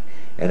back,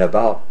 and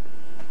about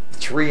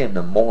 3 in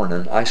the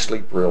morning, I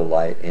sleep real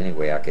light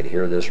anyway. I could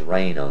hear this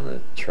rain on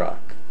the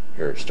truck.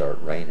 Hear it start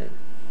raining.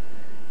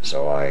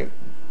 So I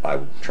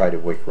tried to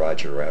wake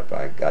Roger up.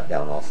 I got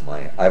down off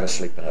I was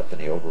sleeping up in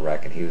the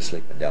overrack, and he was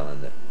sleeping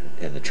down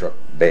in the truck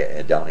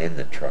bed, down in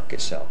the truck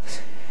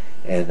itself.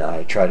 And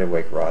I tried to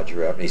wake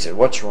Roger up, and he said,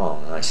 "What's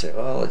wrong?" And I said,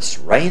 "Well, it's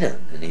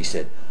raining." And he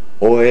said,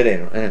 "Oh, it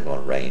ain't going to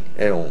rain.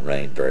 It won't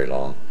rain very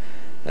long."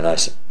 And I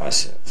said,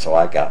 so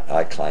I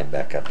climbed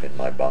back up in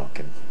my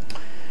bunk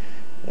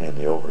and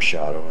the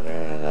overshot over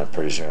there, and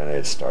pretty soon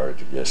it started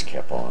to just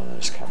kept on, and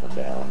it's coming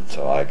down.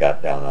 So I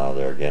got down out of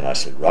there again. I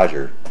said,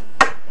 "Roger,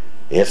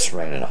 it's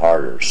raining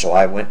harder." So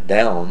I went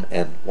down,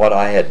 and what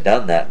I had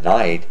done that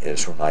night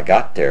is when I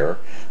got there,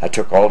 I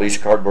took all these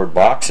cardboard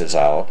boxes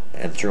out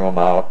and threw them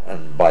out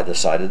and by the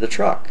side of the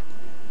truck,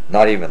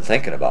 not even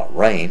thinking about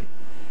rain.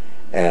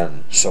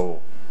 And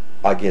so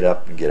I get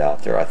up and get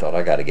out there. I thought,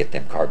 I got to get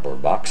them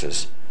cardboard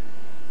boxes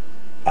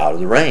out of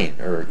the rain,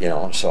 or you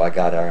know. So I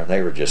got there, and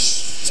they were just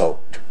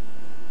soaked,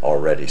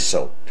 already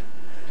soaked.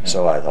 Yeah.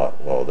 So I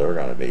thought, well, they're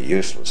going to be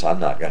useless. I'm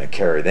not going to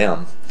carry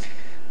them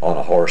on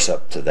a horse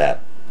up to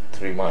that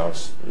 3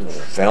 miles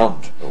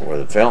filmed where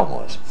the film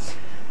was.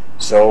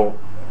 So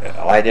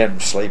I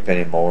didn't sleep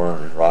anymore,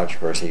 and Roger, of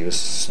course, he was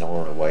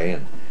snoring away,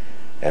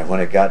 and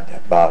when it got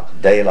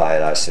about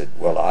daylight, I said,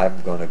 well,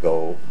 I'm going to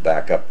go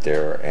back up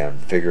there and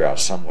figure out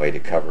some way to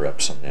cover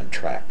up some of them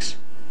tracks,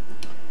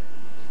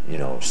 you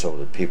know, so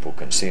that people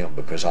can see them,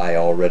 because I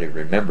already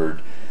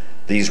remembered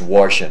these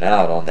washing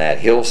out on that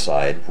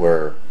hillside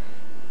where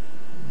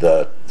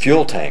the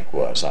fuel tank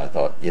was. I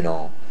thought, you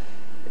know,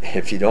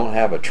 if you don't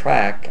have a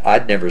track,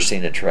 I'd never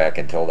seen a track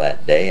until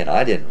that day, and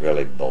I didn't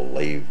really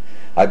believe.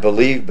 I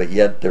believed, but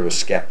yet there was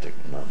skeptic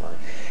in my mind.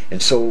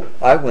 And so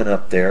I went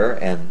up there,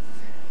 and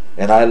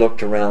I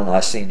looked around. I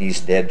seen these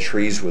dead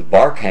trees with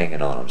bark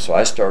hanging on them. So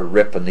I started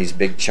ripping these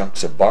big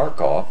chunks of bark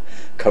off,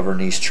 covering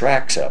these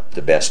tracks up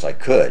the best I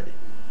could,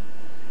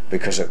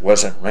 because it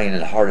wasn't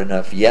raining hard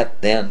enough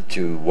yet then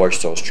to wash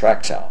those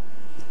tracks out.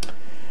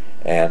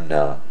 And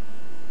I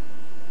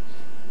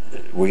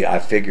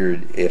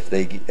figured if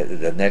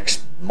the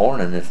next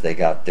morning, if they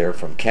got there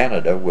from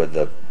Canada with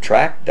the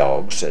track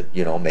dogs, that,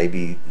 you know,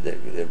 maybe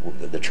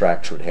the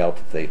tracks would help.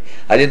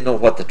 I didn't know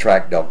what the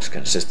track dogs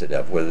consisted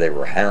of, whether they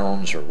were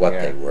hounds or what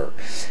they were.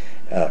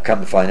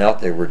 Come to find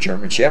out, they were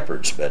German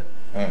shepherds. But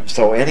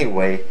so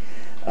anyway,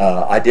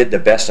 I did the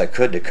best I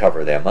could to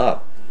cover them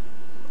up.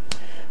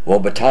 Well,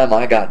 by the time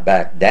I got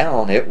back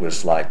down, it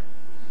was like,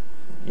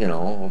 you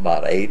know,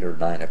 about 8 or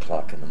 9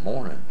 o'clock in the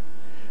morning.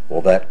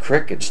 Well, that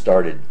creek had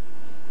started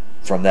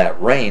from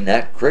that rain.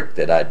 That creek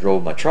that I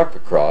drove my truck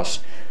across,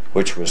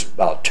 which was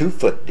about 2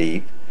 foot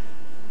deep,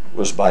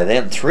 was by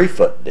then 3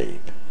 foot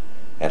deep.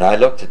 And I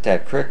looked at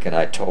that creek and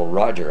I told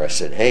Roger, I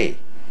said, hey,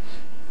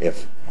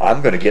 if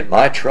I'm going to get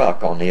my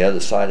truck on the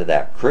other side of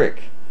that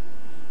creek,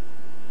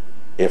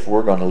 if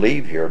we're going to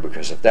leave here,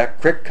 because if that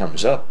creek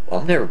comes up,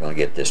 I'm never going to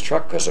get this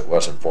truck, because it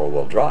wasn't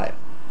four-wheel drive.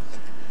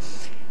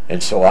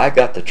 And so I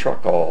got the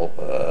truck all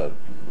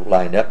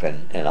lined up,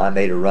 and I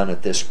made a run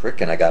at this creek,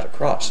 and I got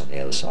across on the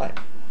other side.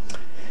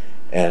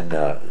 And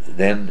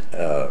then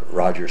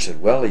Roger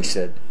said, well, he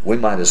said, we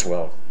might as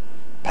well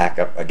pack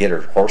up, get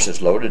our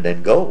horses loaded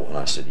and go. And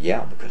I said,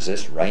 yeah, because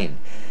this rain,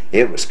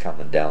 it was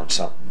coming down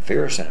something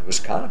fierce, and it was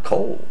kind of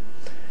cold.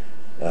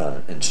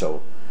 And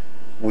so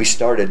we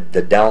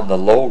started down the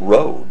low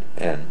road,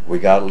 and we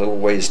got a little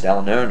ways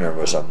down there, and there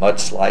was a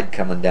mudslide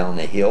coming down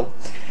the hill,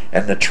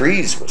 and the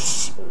trees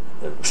was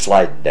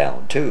sliding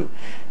down too.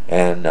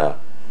 And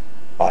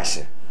I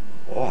said,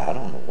 boy, I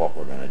don't know what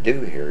we're going to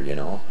do here, you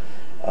know.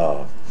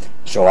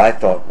 So I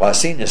thought, well, I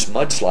seen this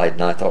mudslide,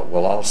 and I thought,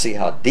 well, I'll see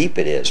how deep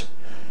it is.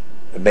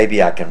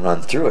 Maybe I can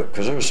run through it,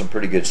 because there was some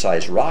pretty good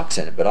sized rocks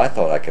in it, but I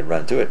thought I could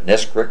run through it. And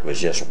this creek was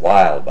just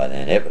wild by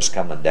then. It was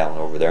coming down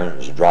over there, and it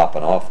was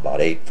dropping off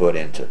about 8 foot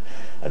into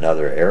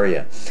another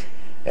area.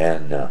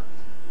 And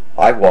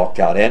I walked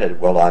out in it.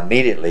 Well,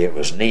 immediately it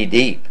was knee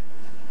deep.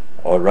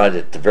 Or right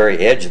at the very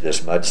edge of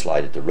this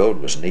mudslide, the road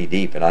was knee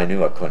deep, and I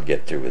knew I couldn't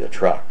get through with a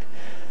truck.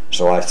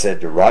 So I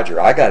said to Roger,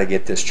 I got to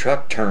get this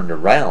truck turned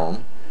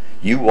around.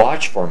 You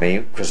watch for me,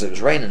 because it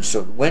was raining,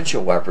 so the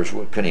windshield wipers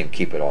couldn't even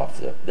keep it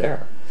off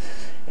there.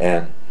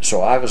 And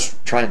so I was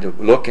trying to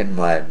look in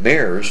my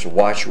mirrors to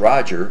watch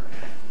Roger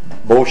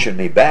motion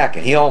me back,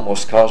 and he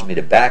almost caused me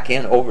to back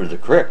in over the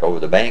creek, over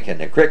the bank in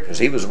the creek, because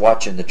he was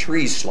watching the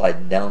trees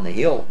sliding down the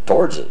hill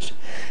towards us.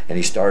 And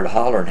he started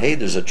hollering, hey,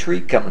 there's a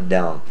tree coming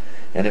down.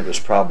 And it was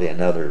probably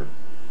another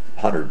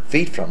 100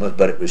 feet from us,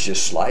 but it was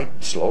just sliding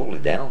slowly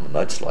down. The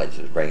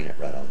mudslides was bringing it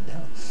right on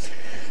down.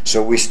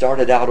 So we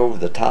started out over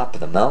the top of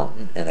the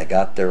mountain, and I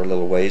got there a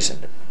little ways,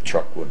 and the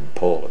truck wouldn't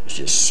pull. It was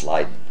just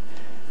sliding.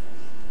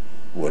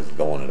 Wasn't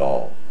going at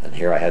all. And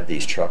here I had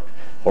these truck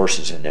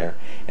horses in there,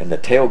 and the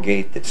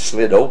tailgate that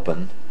slid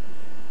open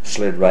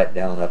slid right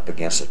down up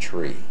against a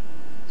tree.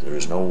 There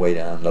was no way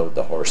to unload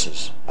the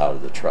horses out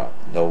of the truck.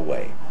 No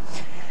way.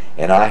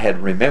 And I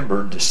had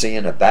remembered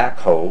seeing a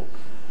backhoe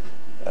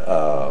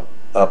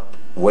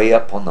way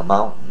up on the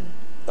mountain,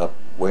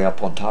 way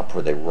up on top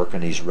where they were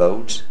working these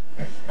roads.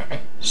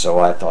 So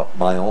I thought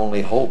my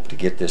only hope to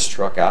get this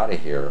truck out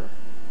of here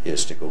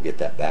is to go get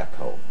that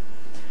backhoe.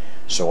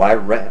 So I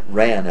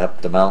ran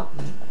up the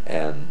mountain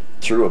and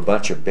threw a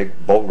bunch of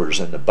big boulders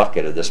in the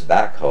bucket of this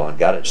backhoe and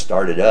got it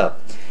started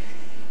up.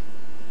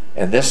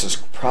 And this is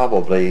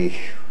probably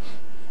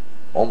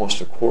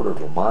almost a quarter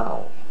of a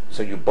mile.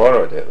 So you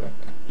borrowed it?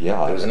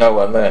 Yeah. There was no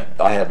one there?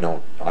 I had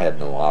no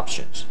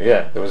options.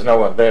 Yeah, there was no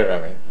one there,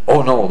 I mean.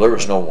 Oh no, there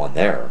was no one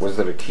there. Was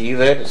there a key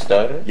there to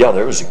start it? Yeah,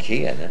 there was a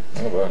key in it.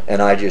 Oh, wow.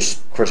 And I just,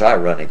 of course I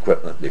run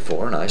equipment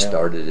before, and I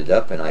started it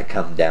up, and I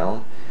come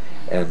down,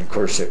 and of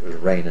course it was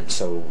raining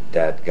so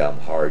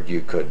dadgum hard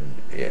you couldn't,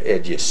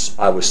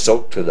 I was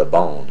soaked to the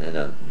bone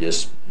in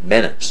just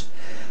minutes.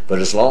 But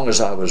as long as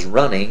I was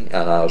running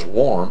and I was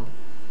warm,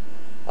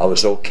 I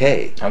was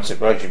okay. I'm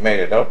surprised you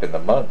made it up in the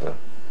mud, though.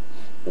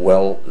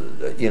 Well,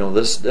 you know,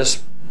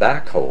 this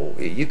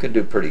backhoe, you can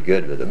do pretty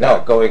good with it.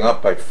 No, going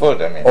up by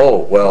foot, I mean. Oh,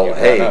 well,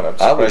 hey,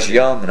 I was you...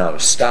 young and I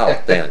was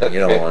stout then, you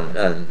know,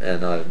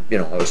 and I, you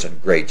know, I was in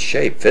great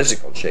shape,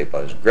 physical shape.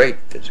 I was in great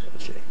physical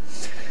shape.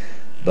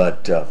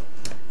 But,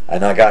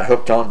 and I got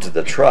hooked onto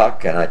the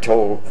truck, and I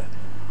told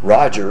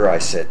Roger, I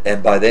said,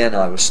 and by then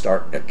I was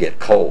starting to get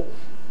cold,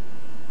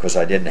 because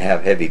I didn't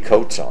have heavy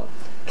clothes on,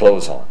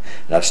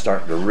 and I was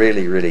starting to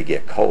really, really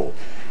get cold.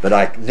 But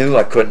I knew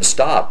I couldn't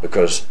stop,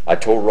 because I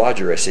told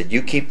Roger, I said,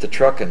 you keep the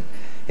truck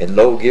in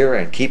low gear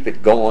and keep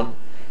it going,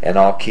 and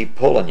I'll keep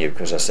pulling you,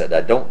 because I said,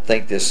 I don't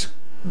think this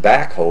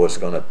backhoe is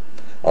going to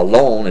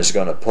alone is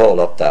going to pull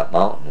up that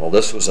mountain. Well,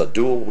 this was a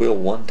dual-wheel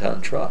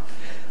 1-ton truck.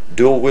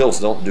 Dual wheels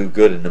don't do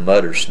good in the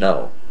mud or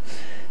snow.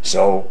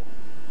 So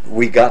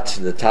we got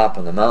to the top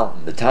of the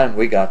mountain. The time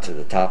we got to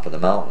the top of the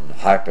mountain,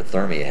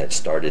 hypothermia had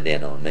started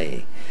in on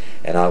me,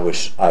 and I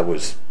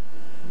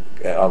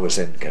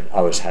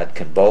had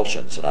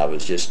convulsions, and I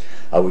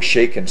was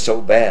shaking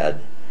so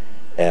bad,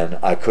 and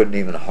I couldn't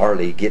even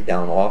hardly get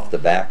down off the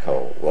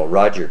backhoe. Well,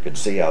 Roger could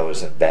see I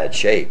was in bad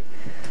shape,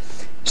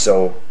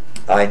 so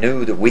I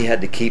knew that we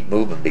had to keep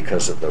moving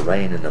because of the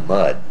rain and the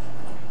mud.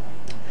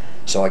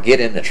 So I get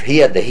in he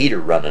had the heater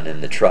running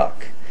in the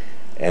truck,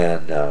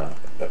 and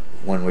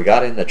when we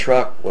got in the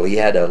truck, well, he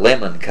had a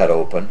lemon cut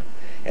open,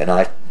 and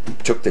I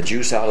took the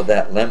juice out of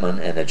that lemon,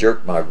 and I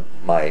jerked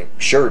my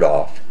shirt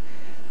off,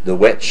 the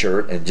wet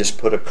shirt, and just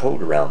put a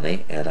coat around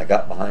me, and I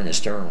got behind the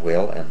steering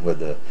wheel, and with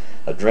the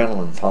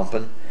adrenaline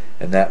pumping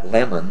and that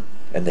lemon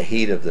and the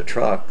heat of the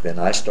truck, then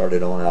I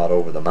started on out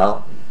over the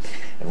mountain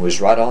and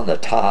was right on the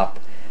top,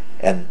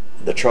 and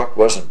the truck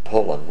wasn't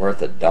pulling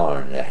worth a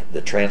darn.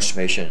 The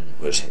transmission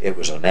was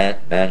a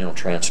manual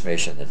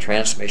transmission. The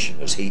transmission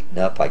was heating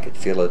up. I could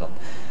feel it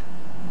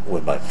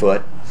with my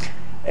foot,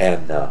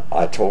 and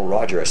I told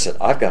Roger, I said,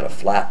 I've got a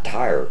flat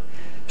tire.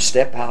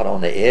 Step out on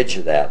the edge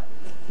of that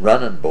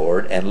running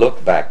board and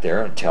look back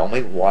there and tell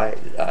me why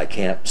I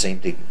can't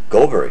seem to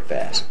go very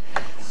fast.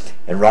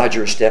 And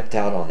Roger stepped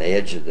out on the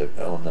edge of the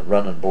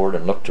running board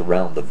and looked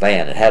around the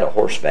van. It had a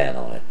horse van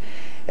on it,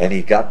 and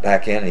he got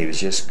back in and he was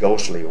just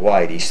ghostly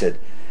white. He said,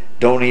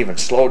 don't even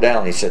slow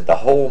down. He said, the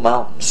whole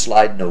mountain's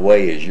sliding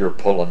away as you're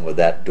pulling with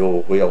that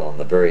dual wheel on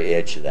the very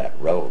edge of that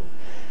road.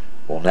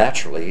 Well,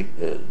 naturally,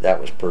 that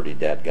was pretty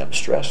dadgum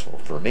stressful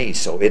for me.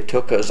 So it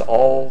took us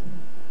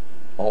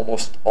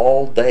almost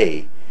all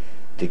day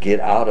to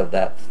get out of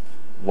that,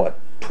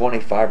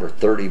 25 or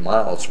 30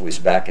 miles. We was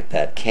back at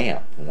that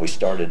camp. When we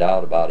started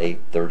out about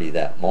 8:30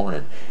 that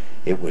morning,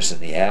 it was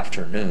in the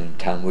afternoon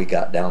time we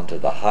got down to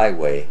the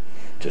highway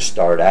to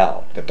start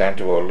out. Down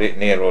to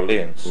near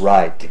Orleans.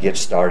 Right, to get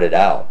started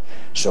out.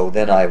 So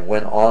then I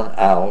went on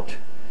out,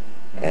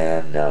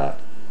 and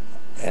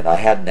I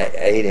hadn't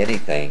ate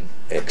anything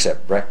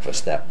except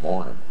breakfast that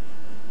morning.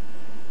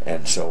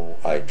 And so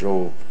I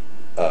drove,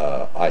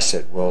 I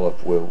said, well,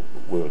 if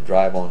we'll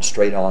drive on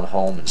straight on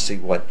home and see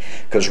what,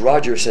 because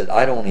Roger said,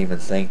 I don't even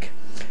think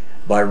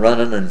by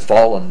running and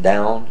falling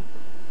down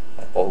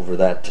over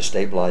that to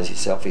stabilize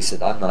himself, he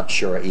said, I'm not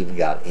sure I even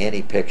got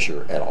any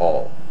picture at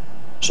all.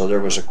 So there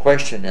was a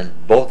question in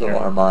both of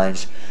our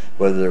minds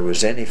whether there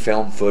was any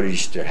film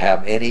footage to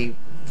have any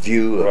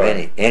view of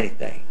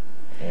anything.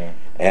 Yeah.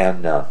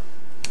 And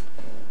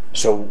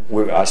so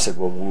I said,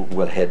 well,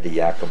 we'll head to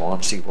Yakima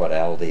and see what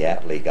Aldi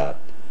Atlee got,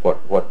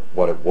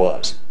 what it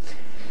was.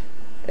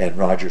 And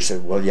Roger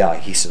said, well, yeah.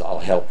 He said,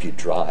 I'll help you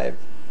drive.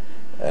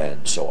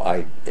 And so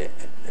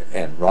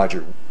and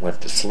Roger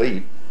went to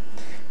sleep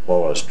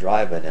while I was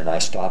driving, and I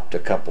stopped a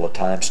couple of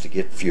times to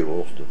get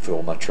fuel, to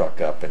fill my truck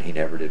up, and he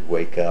never did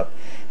wake up.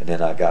 And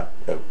then I got,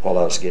 while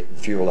I was getting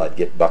fuel, I'd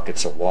get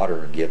buckets of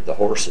water and give the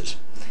horses.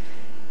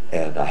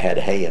 And I had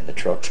hay in the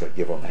truck, so I'd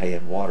give them hay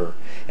and water.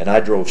 And I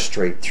drove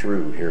straight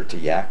through here to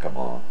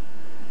Yakima.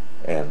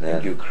 And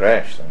then you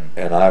crashed then.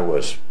 And I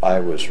was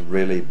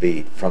really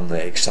beat from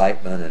the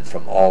excitement and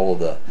from all of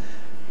the,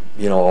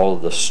 all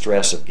of the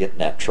stress of getting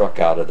that truck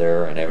out of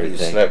there and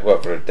everything. You slept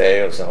what, for a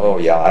day or something? Oh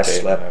yeah, I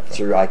slept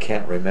through. I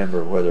can't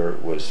remember whether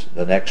it was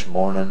the next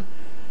morning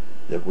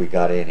that we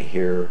got in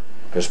here,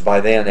 because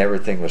by then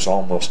everything was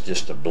almost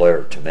just a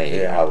blur to me.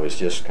 Yeah. I was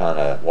just kind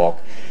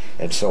of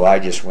and so I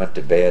just went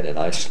to bed and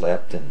I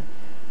slept, and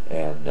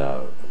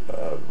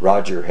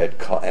Roger had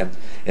called. And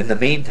in the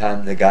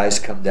meantime, the guys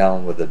come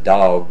down with the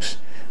dogs,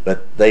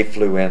 but they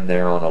flew in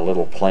there on a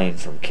little plane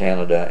from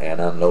Canada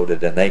and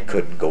unloaded, and they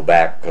couldn't go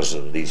back because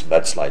of these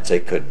mudslides. They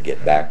couldn't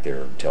get back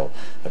there until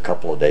a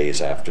couple of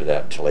days after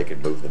that, until they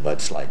could move the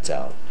mudslides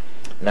out.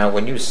 Now,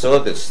 when you saw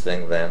this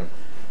thing then,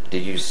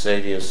 did you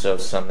say to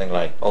yourself something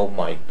like, oh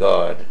my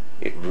God,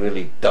 it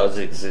really does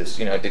exist?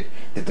 Did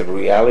the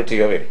reality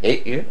of it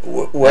hit you?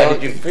 Well, how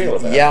did you feel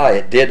about it? Yeah,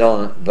 it did.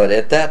 But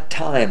at that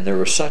time, it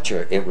was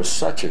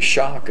such a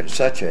shock and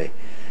such a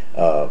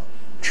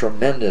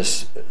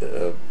tremendous.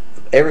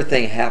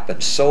 Everything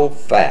happened so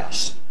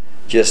fast.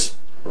 Just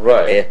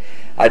right.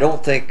 I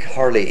don't think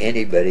hardly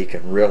anybody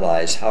can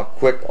realize how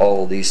quick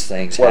all of these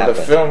things happen. Well,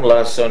 the film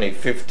lasts only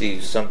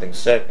 50-something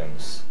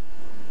seconds.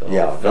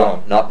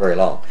 Yeah, not very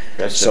long.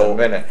 Just a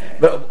minute.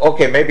 But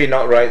okay, maybe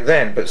not right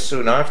then, but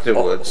soon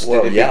afterwards.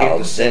 Well, did it yeah, begin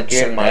to sink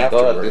in? My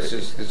God, this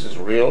is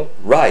real.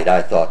 Right.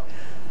 I thought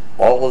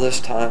all of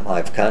this time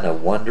I've kind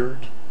of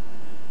wondered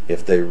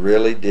if they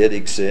really did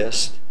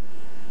exist.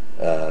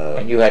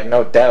 And you had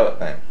no doubt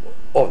then.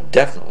 Oh,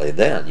 definitely.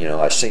 Then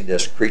I seen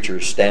this creature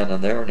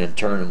standing there and then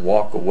turn and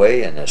walk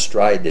away, and a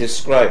stride.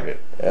 Describe it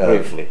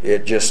briefly.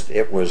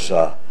 It was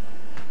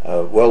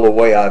well, the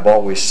way I've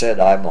always said,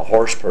 I'm a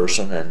horse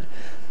person, and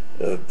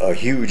a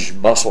huge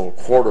muscle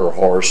quarter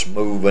horse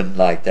moving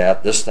like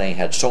that. This thing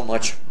had so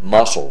much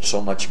muscle,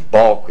 so much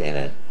bulk in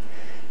it,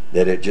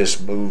 that it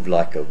just moved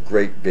like a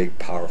great big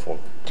powerful.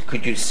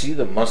 Could you see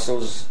the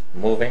muscles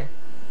moving?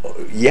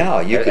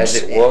 Yeah, you could as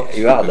it see. walked?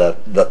 Yeah,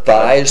 the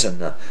thighs and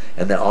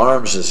the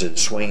arms as it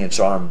swing its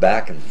arm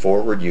back and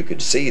forward. You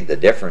could see the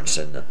difference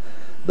in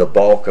the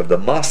bulk of the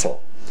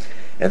muscle,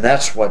 and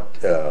that's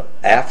what.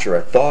 After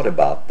I thought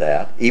about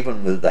that,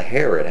 even with the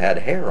hair, it had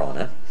hair on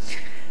it.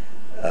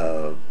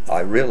 I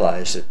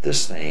realized that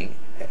this thing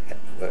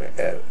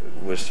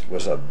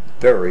was a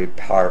very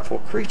powerful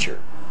creature.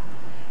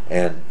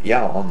 And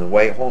yeah, on the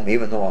way home,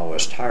 even though I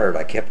was tired,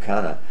 I kept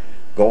kind of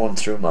going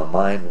through my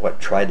mind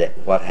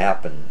what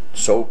happened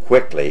so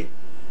quickly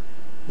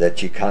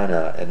that you kind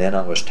of, and then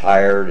I was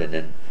tired, and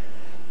then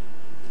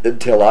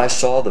until I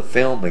saw the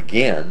film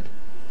again,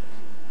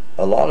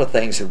 a lot of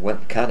things had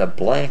went kind of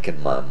blank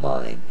in my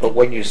mind. But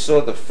when you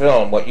saw the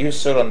film, what you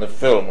saw on the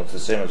film was the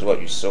same as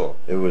what you saw.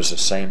 It was the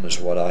same as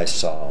what I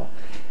saw.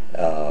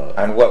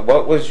 And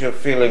what was your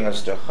feeling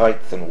as to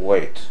height and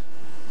weight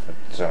at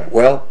the time?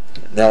 Well,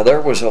 now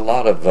there was a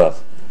lot of.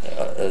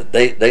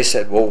 They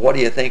said, "Well, what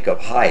do you think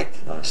of height?"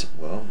 And I said,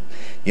 "Well,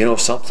 you know,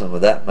 something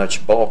with that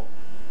much bulk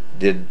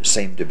didn't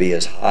seem to be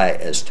as high,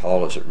 as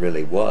tall as it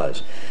really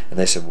was." And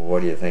they said, "Well,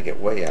 what do you think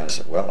it weighed?" I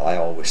said, "Well, I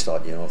always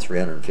thought,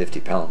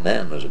 350-pound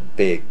man was a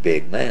big,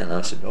 big man." And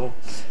I said, "Oh,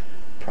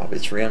 probably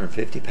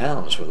 350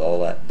 pounds with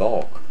all that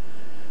bulk."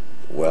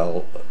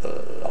 Well,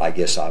 I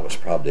guess I was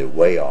probably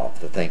way off.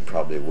 The thing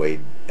probably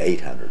weighed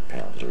 800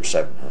 pounds or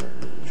 700,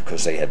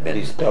 because they had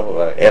been double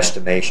that, yeah.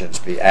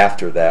 Estimations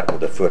after that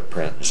with the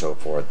footprint and so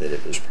forth that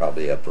it was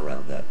probably up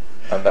around that.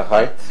 And the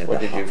height?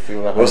 What did you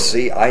feel the height? Well,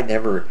 see,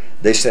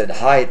 they said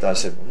height. I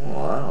said,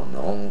 well, I don't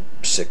know,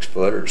 6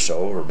 foot or so,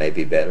 or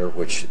maybe better,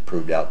 which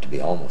proved out to be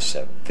almost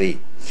 7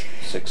 feet.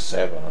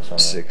 6'7" or something.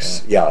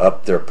 6, yeah,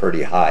 up there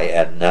pretty high,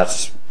 and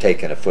that's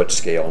taking a foot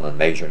scale and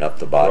measuring up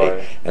the body,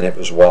 right. And it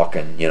was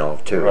walking,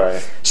 too.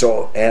 Right.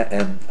 So,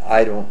 and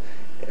I don't,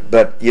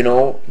 but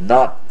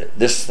not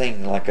this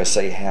thing, like I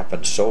say,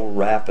 happened so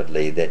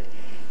rapidly that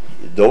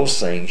those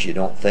things you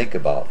don't think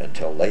about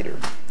until later,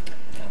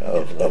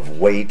 of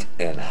weight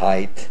and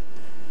height,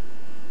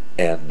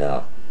 and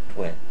a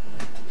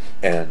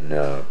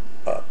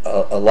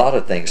lot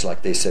of things.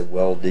 Like they said,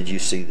 well, did you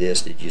see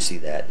this? Did you see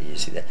that? Did you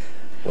see that?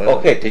 Well,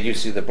 okay, did you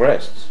see the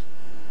breasts?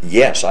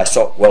 Yes, I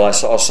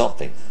saw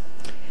something,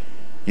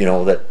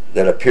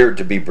 that appeared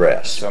to be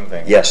breasts.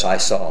 Something. Yes, I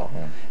saw.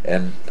 Mm.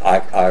 And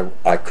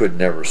I could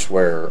never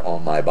swear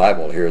on my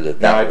Bible here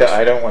that now, was...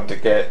 I don't want to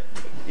get,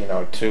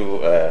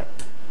 too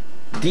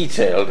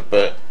detailed,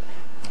 but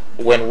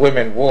when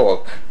women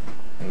walk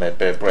and they're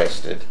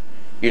bare-breasted,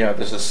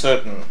 there's a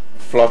certain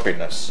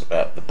floppiness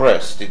about the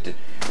breast.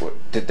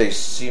 Did they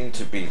seem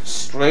to be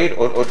straight,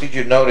 or did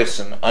you notice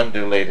an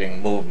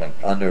undulating movement?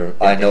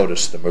 I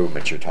noticed the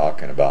movement you're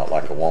talking about,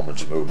 like a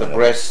woman's movement. The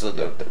breasts,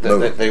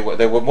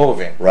 they were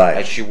moving. Right.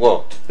 As she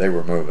walked. They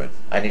were moving.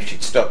 And if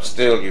she'd stopped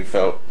still, you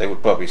felt they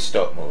would probably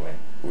stop moving.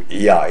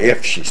 Yeah,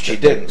 if she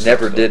didn't.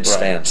 Never did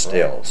stand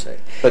still. Right. See.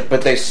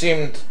 But they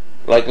seemed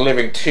like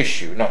living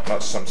tissue,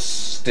 not some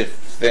stiff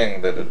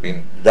thing that had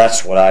been.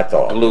 That's what I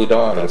thought. Glued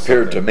on. It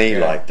appeared to me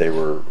like they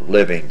were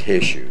living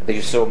tissue. That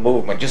you saw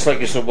movement, just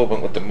like you saw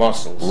movement with the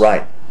muscles.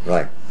 Right.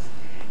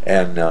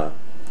 And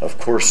of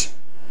course,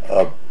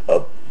 quite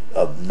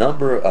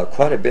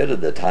a bit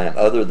of the time,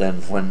 other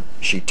than when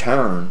she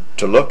turned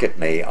to look at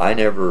me, I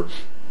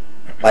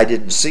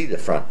didn't see the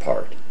front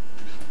part.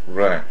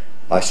 Right.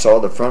 I saw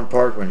the front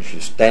part when she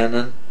was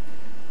standing,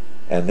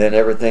 and then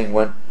everything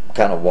went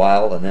kind of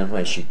wild, and then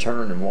when she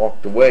turned and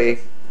walked away,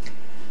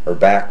 her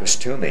back was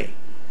to me.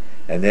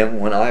 And then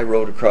when I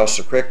rode across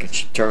the creek and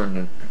she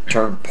turned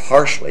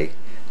partially,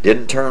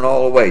 didn't turn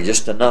all the way,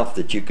 just enough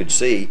that you could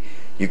see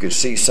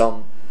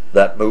some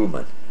that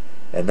movement.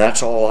 And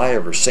that's all I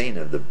ever seen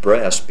of the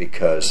breast,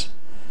 because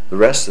the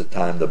rest of the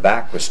time the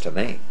back was to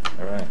me.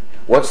 All right.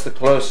 What's the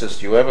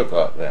closest you ever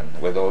got then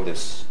with all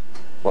this,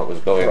 what was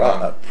going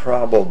on?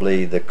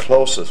 Probably the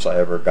closest I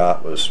ever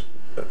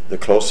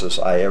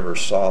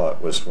saw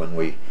it was when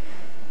we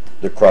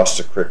across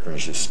the creek when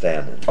she was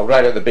standing. Oh,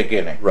 right at the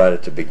beginning. Right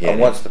at the beginning.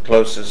 And what's the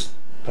closest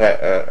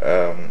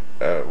Roger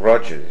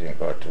didn't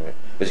got to it?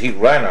 Because he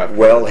ran up.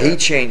 Well, he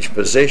changed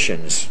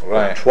positions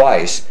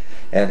twice,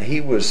 and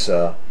he was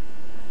the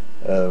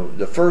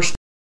first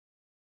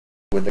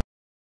with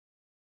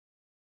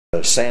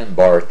the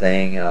sandbar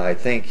thing. I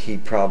think he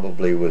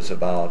probably was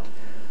about,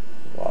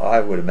 I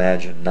would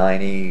imagine,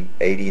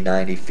 80,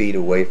 90 feet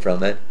away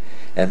from it.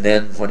 And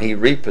then when he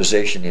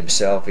repositioned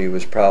himself, he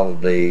was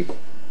probably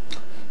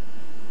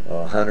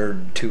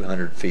 100,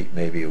 200 feet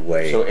maybe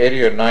away. So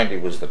 80 or 90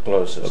 was the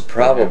closest?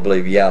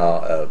 Probably,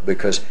 yeah,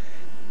 because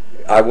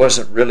I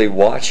wasn't really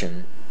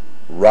watching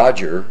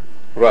Roger.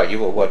 Right, you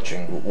were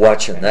watching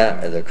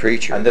that, the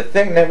creature. And the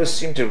thing never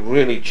seemed to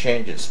really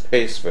change its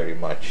pace very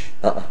much.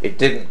 It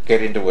didn't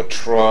get into a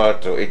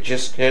trot, or it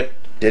just kept...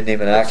 Didn't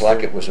even act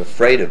like it was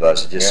afraid of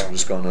us. It just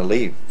was going to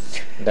leave.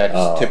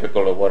 That's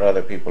typical of what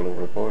other people have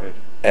reported.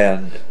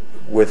 And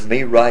with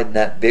me riding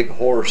that big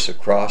horse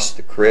across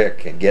the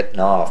creek and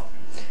getting off,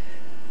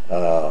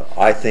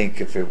 I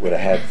think if it would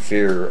have had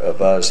fear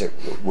of us, it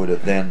would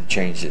have then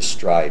changed its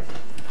stride.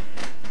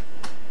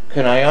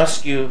 Can I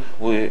ask you,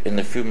 in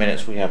the few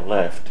minutes we have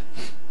left,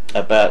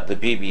 about the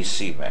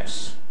BBC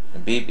mess? The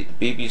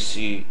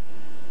BBC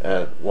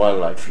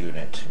Wildlife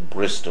Unit in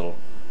Bristol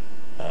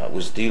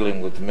was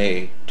dealing with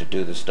me to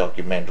do this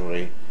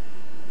documentary.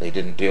 They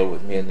didn't deal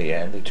with me in the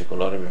end. They took a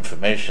lot of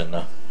information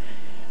though.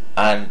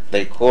 And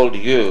they called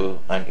you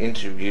and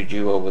interviewed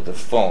you over the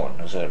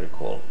phone, as I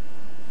recall.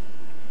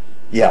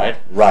 Yeah,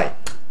 right.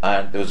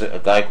 And there was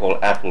a guy called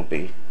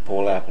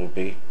Paul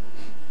Appleby.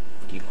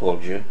 He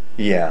called you.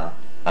 Yeah.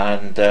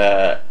 And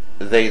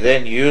they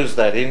then used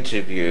that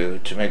interview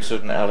to make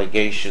certain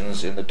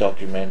allegations in the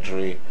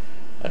documentary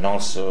and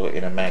also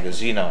in a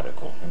magazine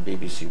article, in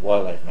BBC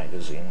Wildlife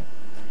magazine.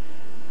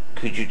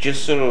 Could you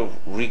just sort of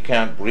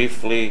recount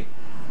briefly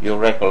your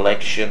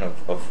recollection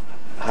of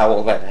how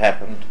all that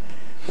happened?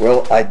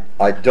 Well,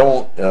 I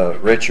don't,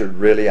 Richard,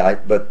 really,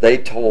 but they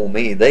told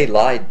me, they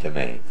lied to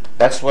me.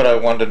 That's what I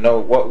want to know.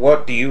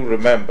 What do you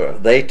remember?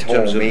 They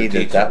told me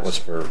that was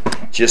for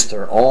just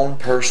their own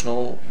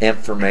personal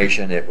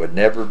information. It would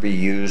never be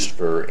used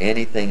for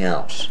anything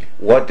else.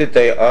 What did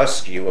they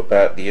ask you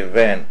about the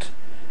event,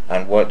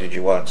 and what did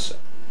you answer?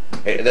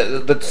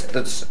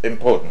 That's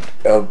important.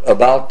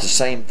 About the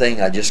same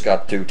thing I just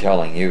got through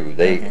telling you.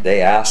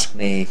 They asked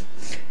me,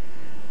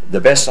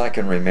 the best I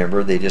can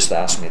remember, they just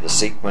asked me the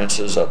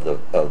sequences of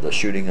the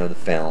shooting of the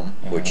film,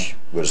 which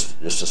was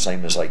just the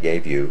same as I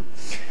gave you.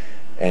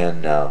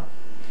 And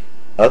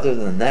other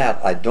than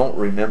that, I don't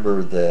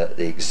remember the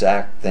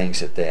exact things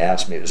that they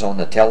asked me. It was on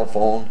the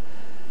telephone.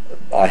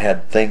 I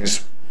had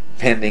things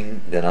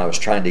pending, and I was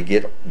trying to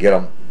get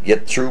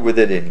through with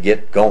it and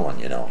get going,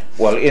 you know.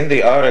 Well, in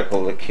the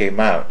article that came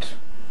out,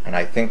 and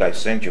I think I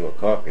sent you a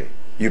copy.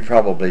 You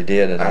probably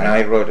did. And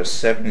I wrote a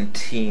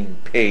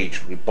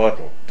 17-page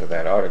rebuttal to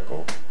that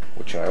article,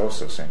 which I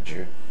also sent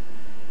you.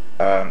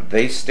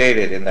 They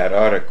stated in that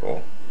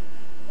article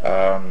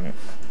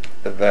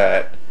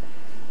that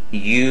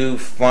you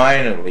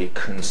finally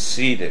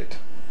conceded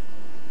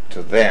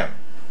to them,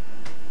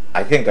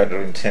 I think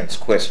under intense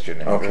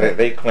questioning. Okay.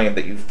 They claimed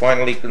that you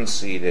finally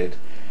conceded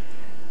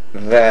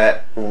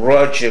that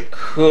Roger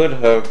could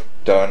have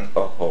done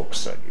a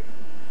hoax on you.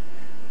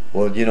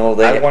 Well, you know,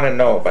 I want to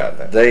know about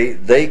that.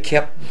 They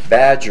kept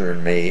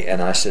badgering me,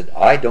 and I said,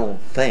 I don't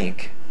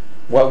think.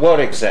 Well, what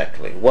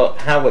exactly?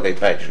 How were they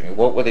badgering you?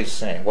 What were they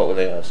saying? What were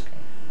they asking?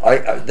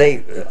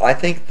 I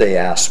think they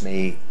asked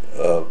me,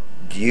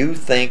 do you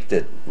think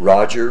that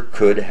Roger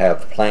could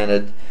have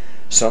planted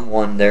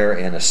someone there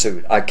in a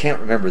suit? I can't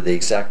remember the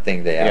exact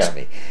thing they asked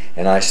me.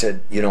 And I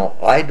said, you know,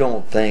 I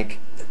don't think,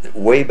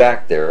 way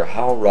back there,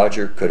 how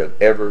Roger could have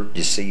ever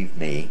deceived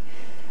me.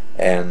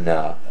 And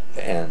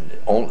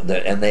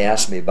they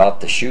asked me about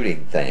the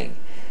shooting thing.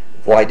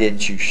 Why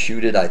didn't you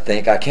shoot it? I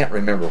think I can't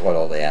remember what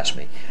all they asked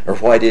me. Or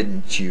why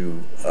didn't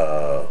you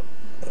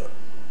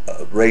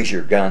raise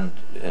your gun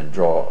and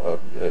draw,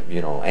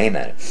 aim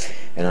at it?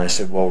 And I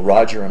said, well,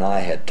 Roger and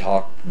I had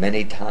talked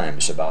many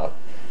times about,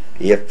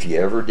 if you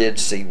ever did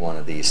see one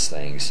of these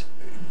things,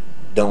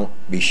 don't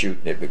be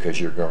shooting it,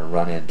 because you're going to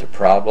run into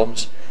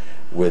problems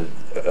with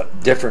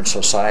different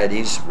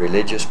societies,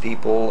 religious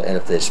people, and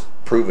if it's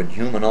proven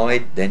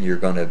humanoid, then you're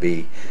going to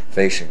be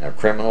facing a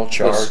criminal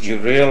charge. Well, you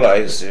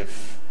realize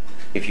if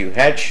you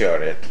had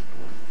shot it,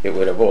 it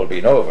would have all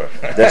been over.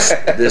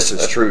 This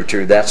is true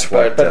too. That's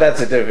what. But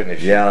that's a different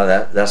issue.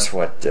 Yeah, that's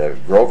what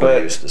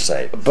Grover used to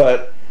say.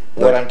 But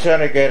what I'm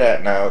trying to get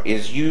at now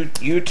is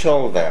you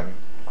told them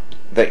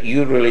that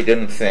you really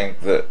didn't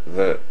think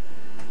that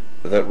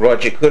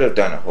Roger could have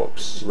done a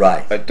hoax.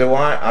 Right. Do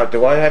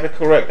I have it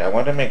correct? I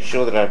want to make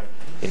sure that I've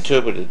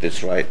interpreted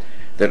this right.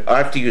 That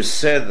after you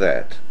said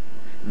that,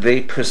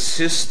 they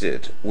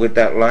persisted with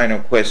that line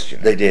of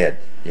questioning. They did.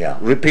 Yeah.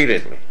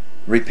 Repeatedly.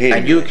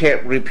 And you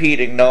kept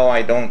repeating, no,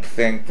 I don't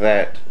think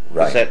that.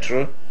 Right. Is that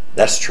true?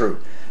 That's true.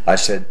 I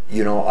said,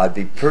 you know, I'd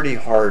be pretty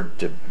hard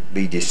to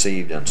be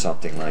deceived on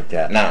something like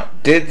that. Now,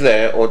 did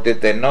there or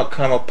did there not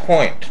come a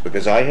point,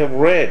 because I have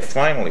read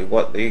finally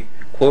what they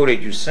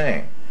quoted you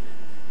saying,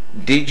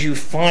 did you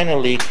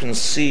finally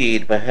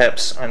concede,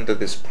 perhaps under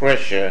this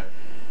pressure?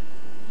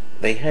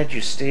 They had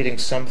you stating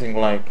something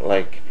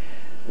like,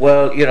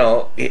 well, you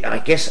know,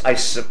 I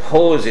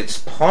suppose it's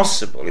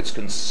possible, it's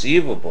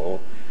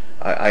conceivable.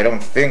 I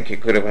don't think it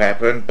could have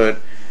happened, but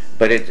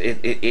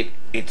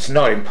it's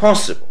not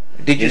impossible.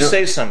 Did you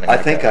say something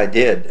like that? I think I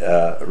did,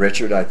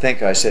 Richard. I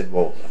think I said,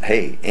 well,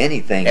 hey,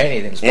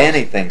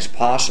 anything's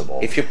possible.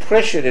 If you're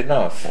pressured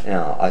enough.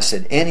 Yeah, I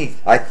said I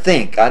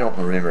don't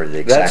remember the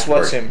exact That's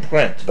what's word, in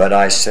print. But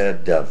I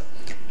said...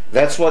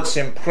 that's what's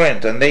in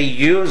print, and they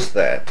used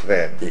that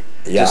then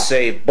to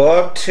say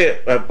Bob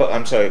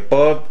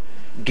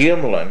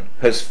Gimlin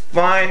has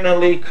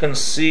finally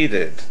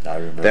conceded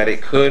that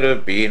it could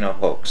have been a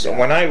hoax. And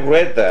when I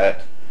read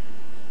that,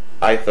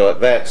 I thought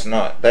that's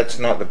not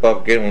the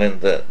Bob Gimlin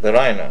that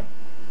I know.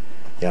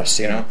 Yeah,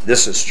 see,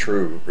 this is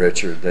true,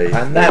 Richard.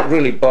 And that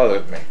really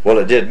bothered me. Well,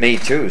 it did me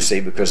too, see,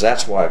 because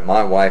that's why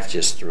my wife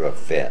just threw a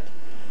fit.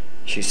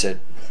 She said,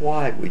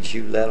 why would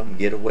you let them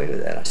get away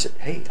with that? I said,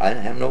 hey, I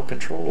have no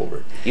control over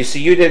it. You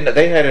see, you didn't.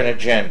 They had an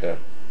agenda,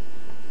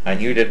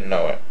 and you didn't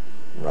know it.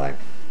 Right.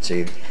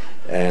 See,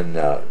 and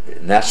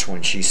that's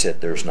when she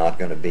said there's not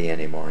going to be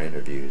any more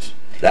interviews.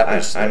 That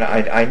was.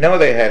 I know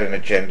they had an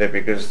agenda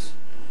because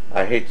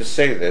I hate to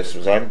say this,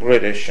 because I'm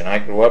British and I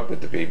grew up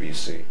with the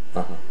BBC.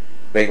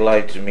 They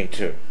lied to me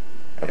too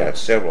about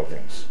several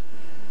things.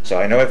 So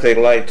I know if they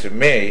lied to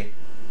me,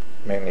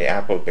 mainly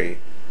Appleby,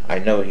 I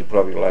know he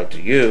probably lied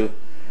to you.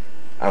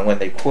 And when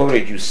they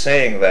quoted you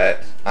saying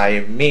that, I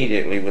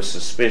immediately was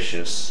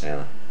suspicious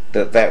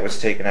that that was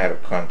taken out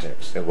of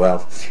context.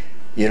 Well,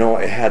 you know,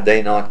 had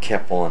they not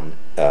kept on,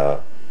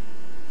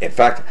 in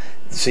fact,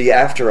 see,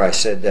 after I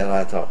said that,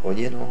 I thought, well,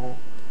 you know,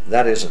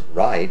 that isn't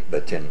right,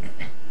 but then,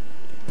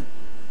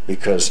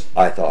 because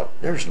I thought,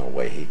 there's no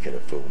way he could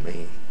have fooled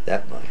me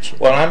that much.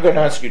 Well, I'm going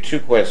to ask you two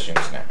questions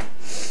now.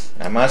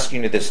 I'm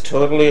asking you this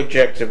totally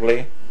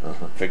objectively.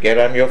 Forget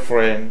I'm your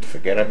friend,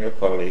 forget I'm your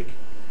colleague.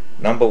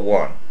 Number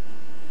one,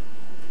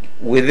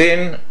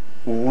 within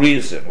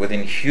reason,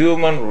 within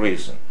human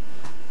reason,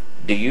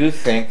 do you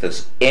think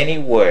there's any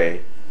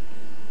way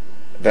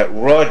that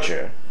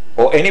Roger,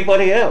 or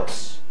anybody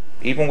else,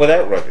 even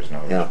without Roger's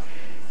knowledge,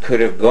 could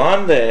have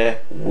gone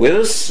there with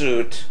a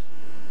suit,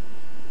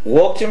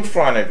 walked in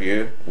front of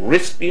you,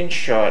 risked being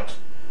shot,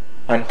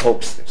 and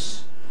hoaxed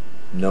this?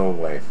 No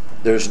way.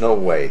 There's no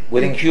way.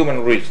 Within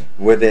human reason.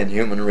 Within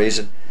human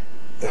reason.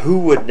 Who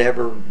would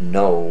never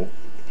know?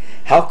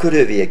 How could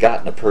have you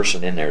gotten a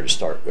person in there to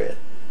start with?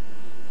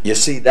 You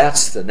see,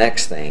 that's the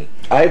next thing.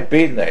 I've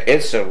been there.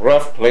 It's a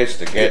rough place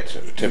to get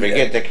to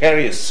begin to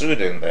carry a suit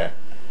in there.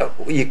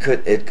 You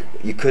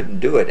couldn't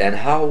do it. And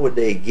how would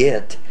they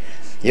get,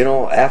 you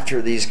know,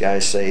 after these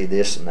guys say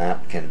this and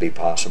that can be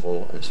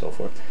possible and so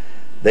forth,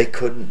 they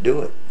couldn't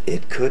do it.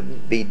 It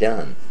couldn't be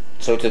done.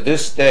 So to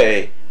this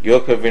day, you're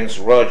convinced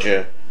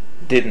Roger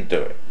didn't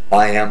do it?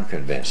 I am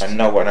convinced. And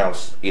no one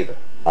else either?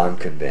 I'm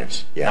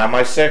convinced, yeah. Now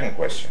my second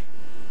question,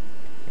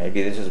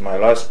 maybe this is my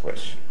last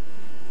question.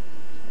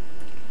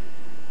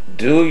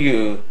 Do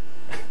you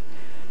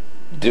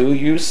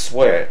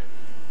swear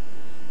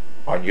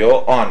on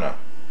your honor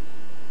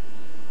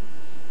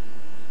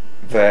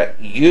that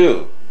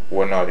you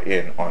were not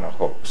in on a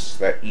hoax,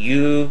 that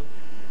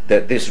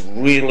this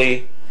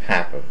really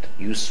happened?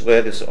 You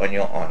swear this on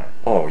your honor?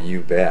 Oh, you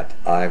bet.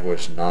 I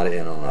was not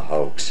in on a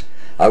hoax.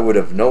 I would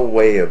have no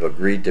way have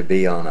agreed to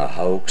be on a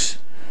hoax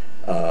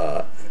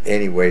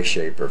any way,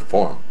 shape, or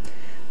form,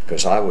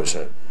 because I was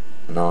a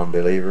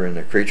non-believer in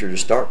the creature to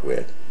start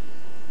with.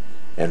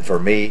 And for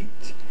me,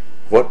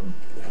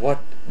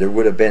 there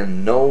would have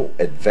been no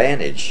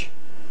advantage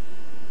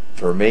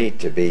for me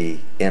to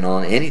be in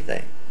on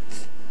anything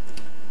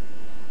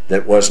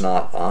that was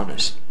not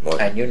honest.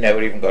 And you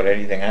never even got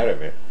anything out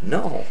of it?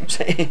 No.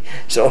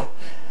 so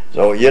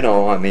you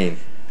know, I mean,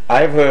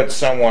 I've heard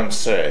someone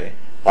say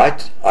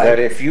that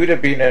if you'd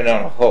have been in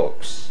on a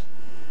hoax,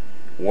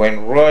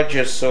 when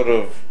Roger sort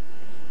of,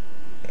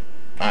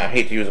 I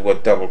hate to use the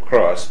word double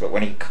cross, but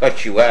when he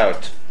cut you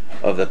out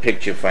of the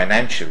picture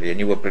financially, and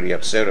you were pretty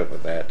upset over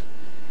that,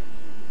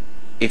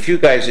 if you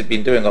guys had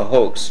been doing a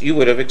hoax, you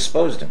would have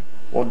exposed him.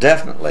 Well,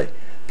 definitely.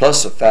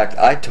 Plus the fact,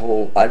 I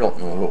don't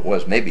know who it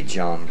was, maybe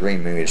John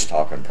Green, maybe he was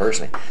talking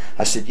personally.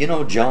 I said, you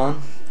know,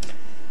 John,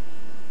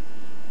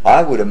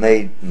 I would have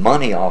made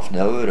money off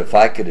of it if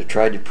I could have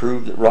tried to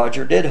prove that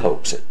Roger did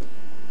hoax it.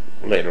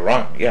 Later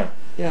on, yeah.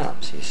 Yeah,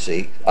 you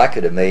see, I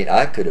could have made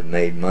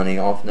money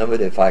off of it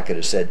if I could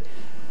have said,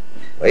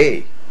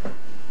 hey,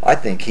 I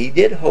think he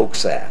did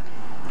hoax that.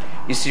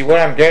 You see, what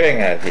I'm getting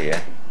at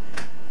here,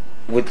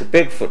 with the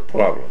Bigfoot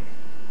problem,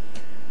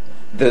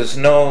 there's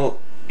no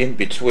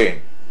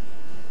in-between.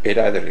 It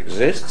either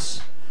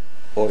exists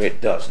or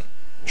it doesn't.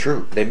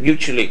 True. They're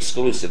mutually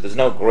exclusive. There's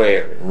no gray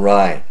area.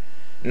 Right.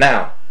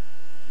 Now,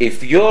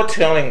 if you're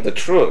telling the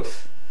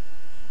truth,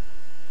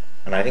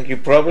 and I think you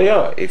probably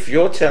are, if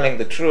you're telling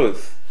the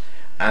truth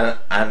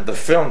and the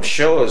film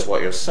shows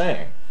what you're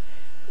saying,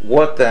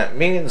 what that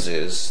means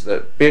is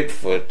that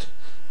Bigfoot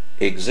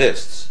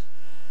exists.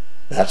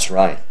 That's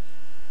right.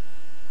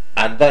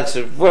 And that's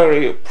a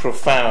very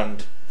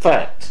profound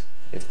fact,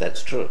 if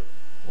that's true.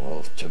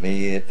 Well, to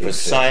me it for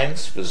exists.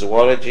 Science, for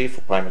zoology,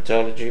 for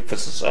primatology, for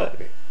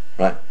society.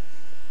 Right.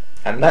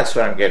 And that's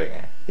what I'm getting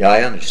at. Yeah,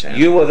 I understand.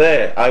 You were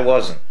there, I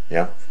wasn't.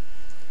 Yeah.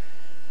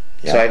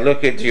 So I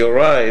look into your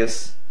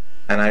eyes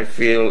and I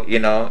feel, you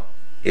know,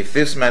 if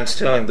this man's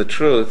telling the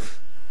truth,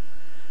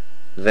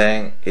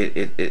 then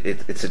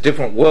it's a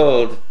different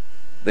world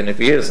than if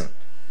he isn't.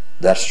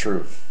 That's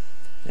true.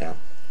 Yeah.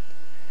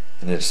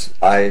 And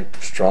I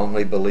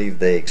strongly believe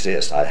they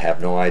exist. I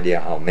have no idea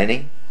how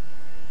many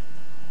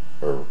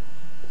or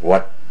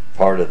what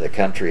part of the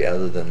country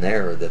other than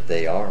there that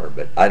they are,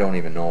 but I don't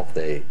even know if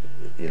they,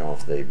 you know,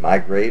 if they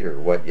migrate or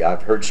what.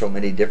 I've heard so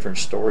many different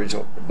stories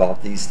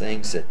about these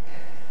things that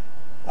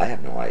I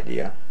have no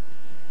idea,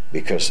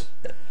 because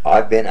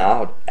I've been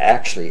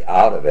actually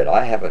out of it.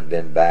 I haven't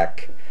been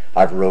back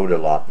I've rode a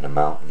lot in the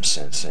mountains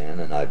since then,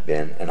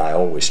 and I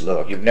always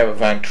look. You've never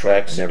found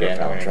tracks Never again?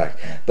 found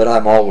tracks. But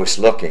I'm always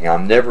looking.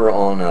 I'm never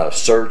on a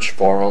search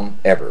for them,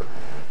 ever.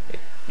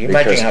 You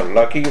imagine how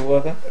lucky you were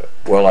then?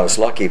 Well, I was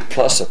lucky,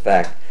 plus the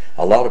fact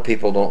a lot of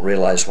people don't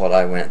realize what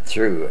I went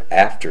through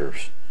after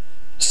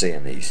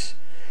seeing these.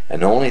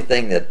 And the only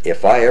thing that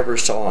if I ever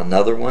saw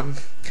another one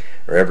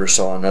or ever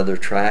saw another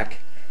track,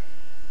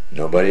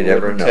 nobody'd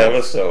ever know. Tell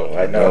us so.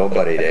 I know.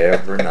 Nobody'd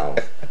ever know.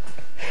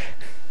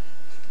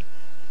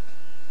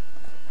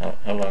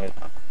 How long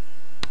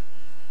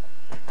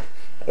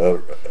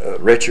is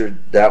Richard,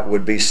 that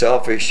would be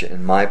selfish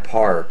in my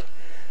part,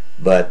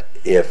 but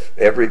if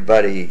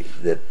everybody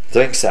that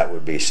thinks that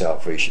would be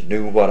selfish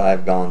knew what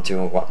I've gone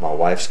through and what my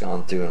wife's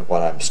gone through and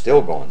what I'm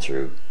still going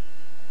through,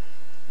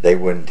 they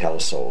wouldn't tell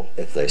a soul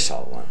if they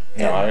saw one.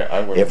 No,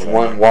 I wouldn't. If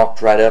one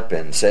walked right up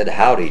and said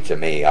howdy to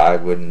me, I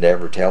wouldn't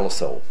ever tell a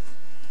soul.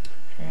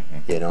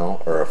 You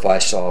know, or if I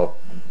saw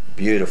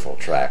beautiful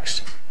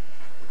tracks.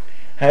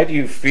 How do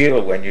you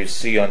feel when you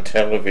see on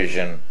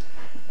television,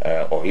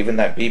 or even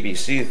that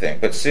BBC thing,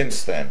 but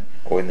since then,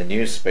 or in the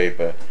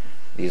newspaper,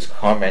 these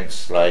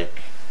comments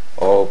like,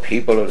 oh,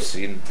 people have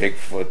seen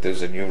Bigfoot,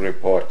 there's a new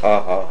report,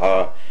 ha ha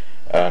ha,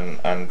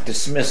 and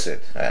dismiss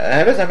it?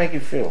 How does that make you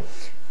feel?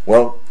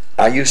 Well,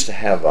 I used to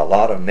have a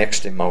lot of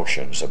mixed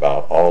emotions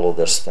about all of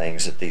these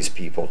things that these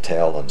people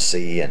tell and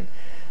see and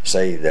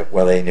say that,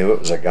 well, they knew it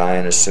was a guy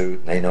in a suit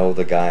and they know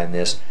the guy in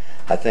this.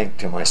 I think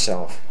to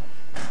myself,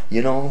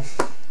 you know,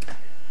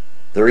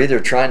 they're either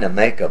trying to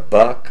make a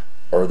buck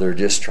or they're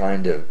just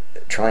trying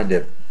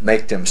to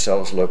make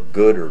themselves look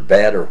good or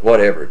bad or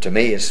whatever. To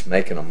me, it's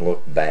making them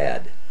look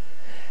bad.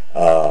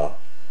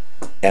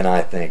 And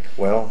I think,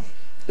 well,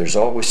 there's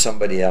always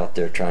somebody out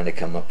there trying to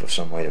come up with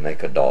some way to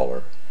make a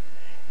dollar.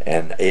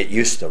 And it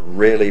used to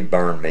really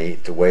burn me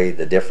the way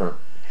the different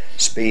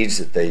speeds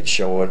that they'd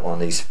show it on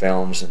these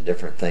films and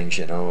different things,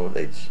 you know.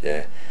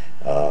 They'd,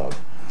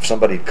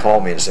 somebody'd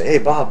call me and say, hey,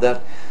 Bob,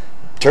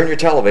 turn your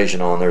television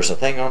on. There's a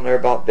thing on there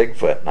about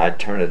Bigfoot. And I'd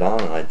turn it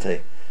on and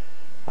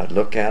I'd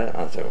look at it and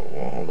I'd say,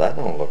 well, that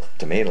don't look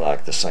to me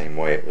like the same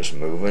way it was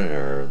moving,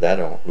 or that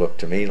don't look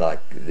to me like,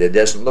 it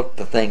doesn't look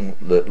the thing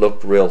that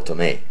looked real to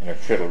me. And it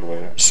fiddled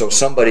with it. So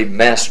somebody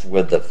messed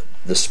with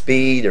the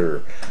speed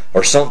or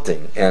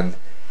something. And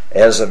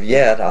as of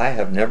yet, I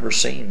have never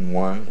seen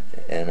one,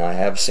 and I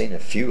have seen a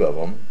few of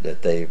them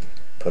that they've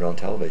put on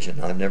television.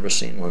 I've never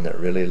seen one that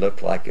really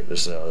looked like it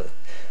was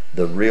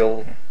the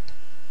real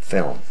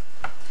film.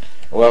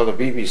 Well, the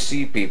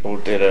BBC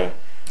people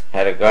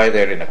had a guy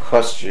there in a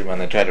costume,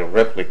 and they tried to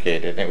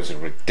replicate it, and it was a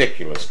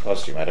ridiculous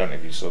costume. I don't know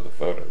if you saw the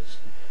photos.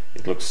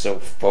 It looked so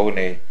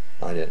phony.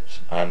 I did.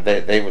 And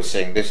they were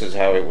saying this is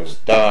how it was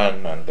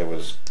done, and there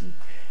was...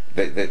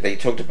 They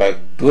talked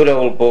about good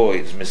old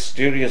boys,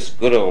 mysterious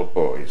good old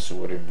boys who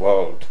were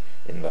involved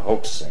in the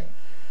hoaxing.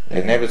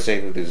 They never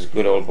say who these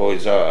good old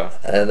boys are.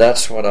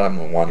 That's what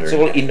I'm wondering.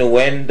 It's all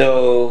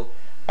innuendo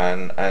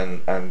and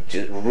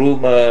just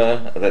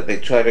rumor that they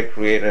try to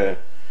create a...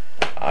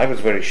 I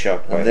was very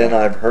shocked by that. And then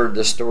I've heard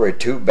the story,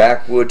 2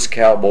 backwoods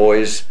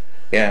cowboys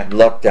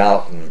lucked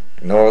out in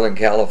Northern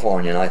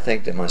California, and I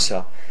think to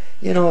myself,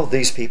 you know,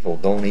 these people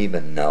don't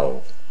even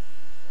know.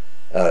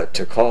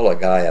 To call a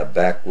guy a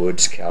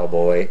backwoods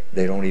cowboy,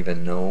 they don't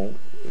even know.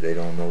 They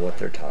don't know what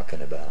they're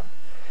talking about.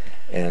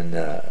 And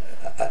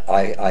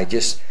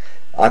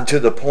I'm to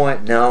the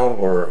point now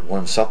where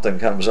when something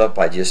comes up,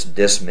 I just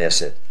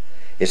dismiss it.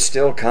 It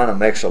still kind of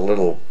makes a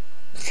little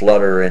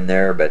flutter in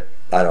there, but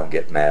I don't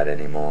get mad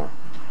anymore.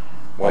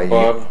 Well,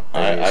 Bob,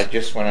 I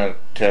just want to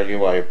tell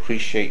you I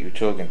appreciate you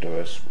talking to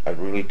us. I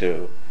really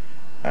do.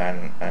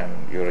 And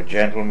you're a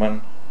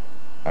gentleman,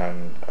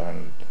 and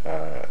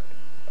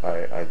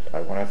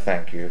I want to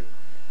thank you,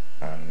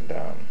 and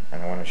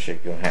I want to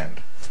shake your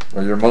hand.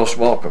 Well, you're most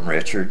welcome,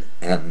 Richard.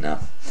 And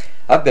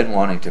I've been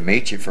wanting to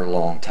meet you for a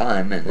long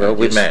time. And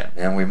we met.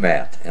 And we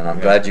met. And I'm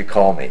glad you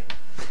called me,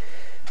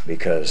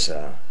 because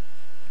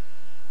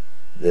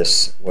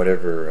this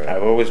whatever.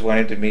 I've always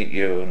wanted to meet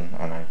you, and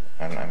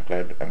I'm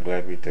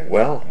glad we did.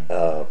 Well,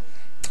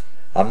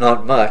 I'm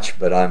not much,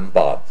 but I'm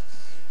Bob.